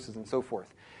biblical verses, and so forth.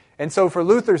 And so for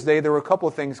Luther's day, there were a couple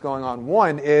of things going on.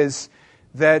 One is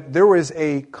that there was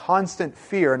a constant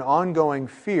fear, an ongoing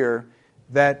fear,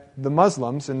 that the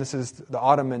Muslims, and this is the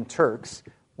Ottoman Turks,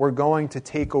 were going to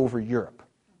take over Europe.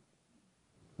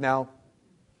 Now,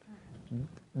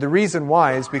 the reason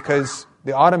why is because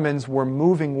the Ottomans were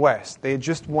moving west. They had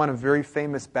just won a very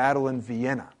famous battle in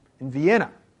Vienna.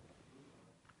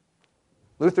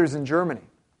 Luther's in Germany.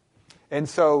 And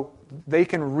so they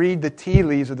can read the tea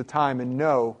leaves of the time and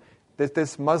know that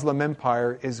this Muslim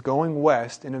empire is going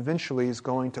west and eventually is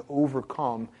going to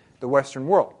overcome the Western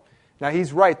world. Now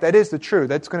he's right, that is the truth.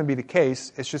 That's going to be the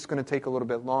case. It's just going to take a little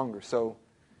bit longer. So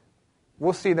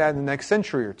we'll see that in the next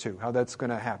century or two, how that's going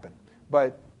to happen.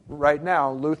 But right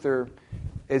now, Luther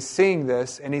is seeing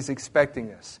this and he's expecting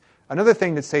this. Another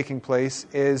thing that's taking place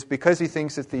is because he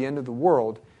thinks it's the end of the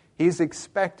world, he's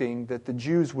expecting that the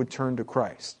Jews would turn to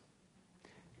Christ.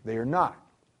 They are not.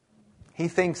 He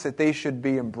thinks that they should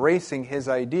be embracing his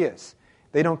ideas.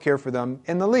 They don't care for them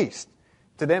in the least.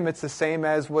 To them, it's the same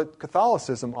as what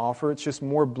Catholicism offers. It's just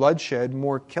more bloodshed,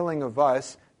 more killing of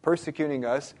us, persecuting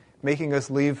us, making us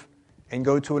leave and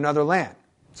go to another land.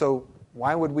 So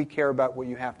why would we care about what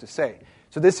you have to say?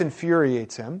 So this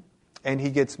infuriates him, and he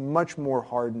gets much more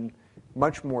hardened,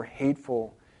 much more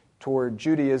hateful toward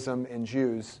Judaism and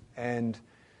Jews. And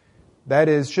that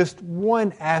is just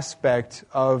one aspect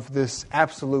of this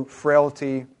absolute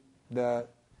frailty, the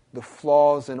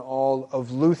flaws and all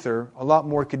of Luther. A lot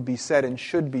more could be said and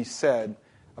should be said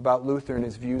about Luther and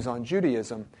his views on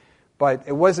Judaism. But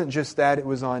it wasn't just that, it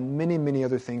was on many, many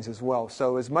other things as well.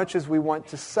 So as much as we want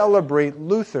to celebrate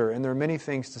Luther, and there are many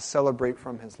things to celebrate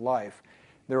from his life,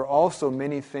 there are also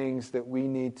many things that we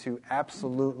need to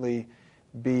absolutely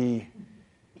be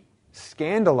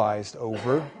scandalized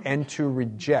over and to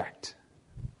reject.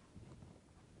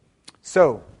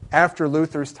 So, after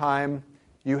Luther's time,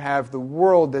 you have the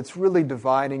world that's really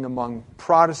dividing among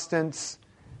Protestants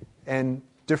and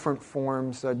different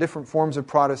forms of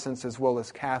Protestants as well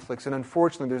as Catholics. And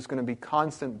unfortunately, there's going to be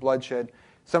constant bloodshed.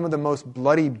 Some of the most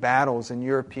bloody battles in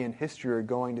European history are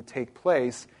going to take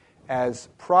place as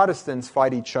Protestants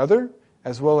fight each other,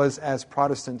 as well as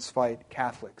Protestants fight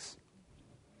Catholics.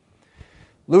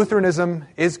 Lutheranism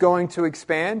is going to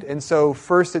expand, and so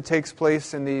first it takes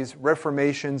place in these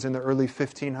reformations in the early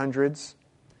 1500s,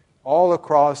 all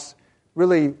across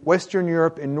really Western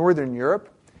Europe and Northern Europe.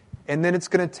 And then it's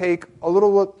going to take a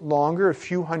little longer, a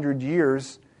few hundred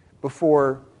years,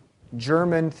 before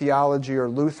German theology or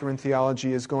Lutheran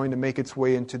theology is going to make its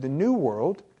way into the New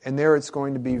World. And there it's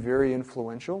going to be very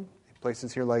influential in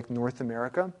places here like North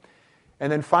America.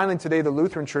 And then finally today the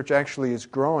Lutheran Church actually is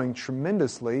growing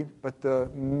tremendously, but the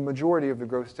majority of the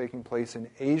growth is taking place in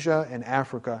Asia and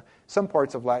Africa, some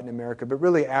parts of Latin America, but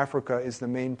really Africa is the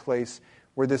main place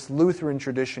where this Lutheran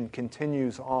tradition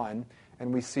continues on,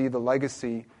 and we see the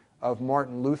legacy of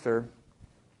Martin Luther.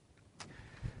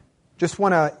 Just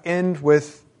want to end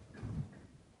with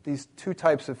these two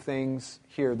types of things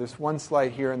here. There's one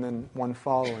slide here and then one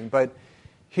following. But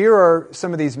here are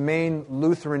some of these main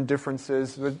Lutheran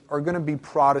differences that are going to be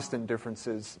Protestant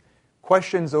differences.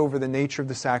 Questions over the nature of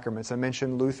the sacraments. I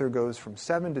mentioned Luther goes from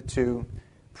 7 to 2,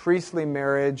 priestly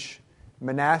marriage,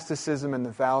 monasticism and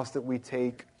the vows that we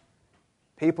take,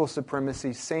 papal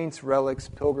supremacy, saints, relics,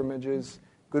 pilgrimages,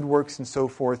 good works, and so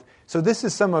forth. So this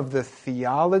is some of the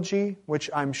theology, which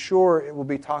I'm sure it will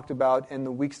be talked about in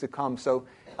the weeks to come. So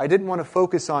I didn't want to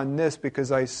focus on this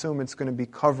because I assume it's going to be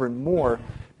covered more.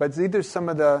 But these are some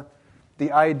of the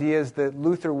ideas that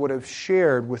Luther would have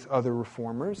shared with other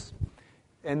reformers.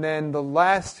 And then the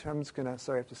last, I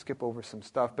have to skip over some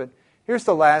stuff, but here's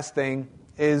the last thing,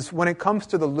 is when it comes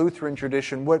to the Lutheran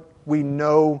tradition, what we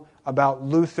know about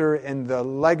Luther and the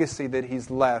legacy that he's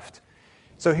left.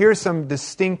 So here's some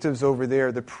distinctives over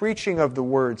there. The preaching of the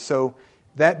word. So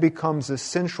that becomes a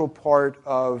central part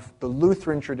of the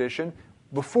Lutheran tradition.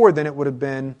 Before then, it would have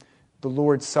been the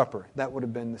Lord's Supper. That would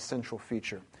have been the central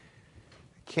feature.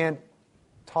 I can't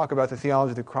talk about the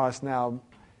theology of the cross now.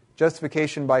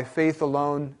 Justification by faith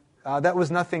alone. That was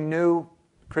nothing new.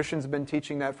 Christians have been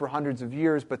teaching that for hundreds of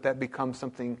years, but that becomes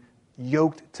something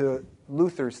yoked to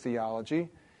Luther's theology.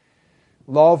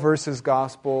 Law versus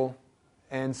gospel,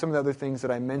 and some of the other things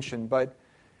that I mentioned, but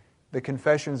the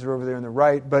confessions are over there on the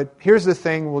right. But here's the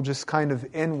thing, we'll just kind of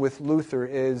end with Luther,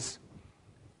 is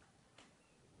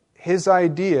his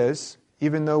ideas,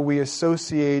 even though we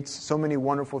associate so many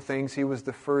wonderful things, he was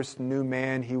the first new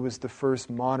man, he was the first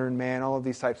modern man, all of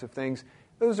these types of things,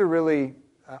 those are really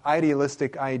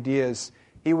idealistic ideas.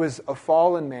 He was a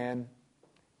fallen man,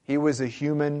 he was a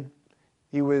human,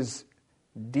 he was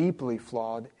deeply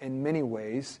flawed in many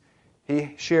ways.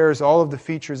 He shares all of the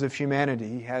features of humanity.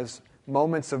 He has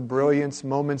moments of brilliance,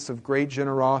 moments of great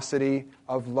generosity,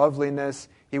 of loveliness.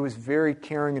 He was very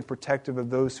caring and protective of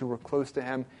those who were close to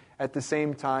him. At the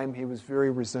same time, he was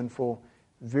very resentful,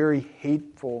 very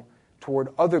hateful toward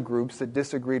other groups that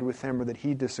disagreed with him or that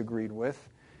he disagreed with.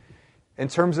 In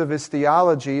terms of his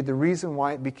theology, the reason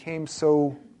why it became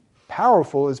so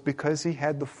powerful is because he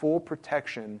had the full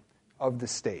protection of the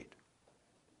state.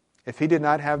 If he did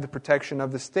not have the protection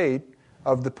of the state,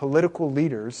 of the political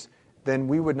leaders, then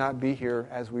we would not be here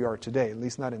as we are today, at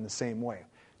least not in the same way.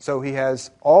 So he has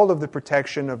all of the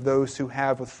protection of those who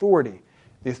have authority,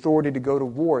 the authority to go to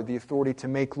war, the authority to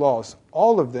make laws.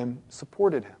 All of them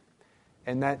supported him,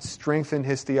 and that strengthened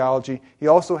his theology. He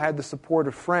also had the support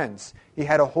of friends. He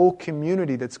had a whole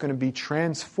community that's going to be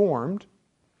transformed,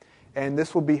 and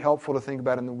this will be helpful to think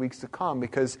about in the weeks to come,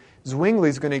 because Zwingli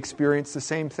is going to experience the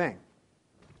same thing.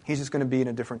 He's just going to be in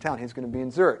a different town. He's going to be in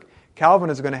Zurich.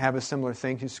 Calvin is going to have a similar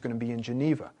thing. He's going to be in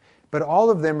Geneva. But all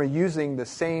of them are using the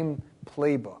same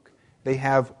playbook. They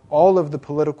have all of the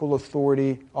political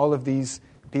authority. All of these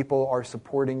people are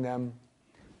supporting them.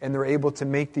 And they're able to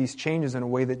make these changes in a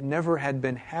way that never had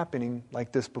been happening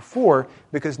like this before,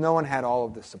 because no one had all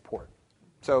of the support.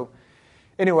 So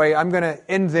anyway, I'm going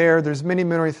to end there. There's many,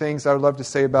 many things I would love to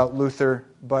say about Luther,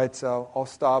 but I'll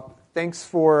stop. Thanks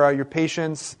for your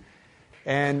patience.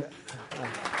 And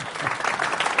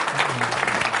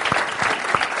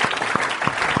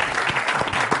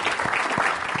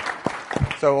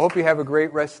So I hope you have a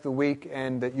great rest of the week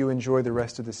and that you enjoy the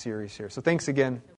rest of the series here. So thanks again.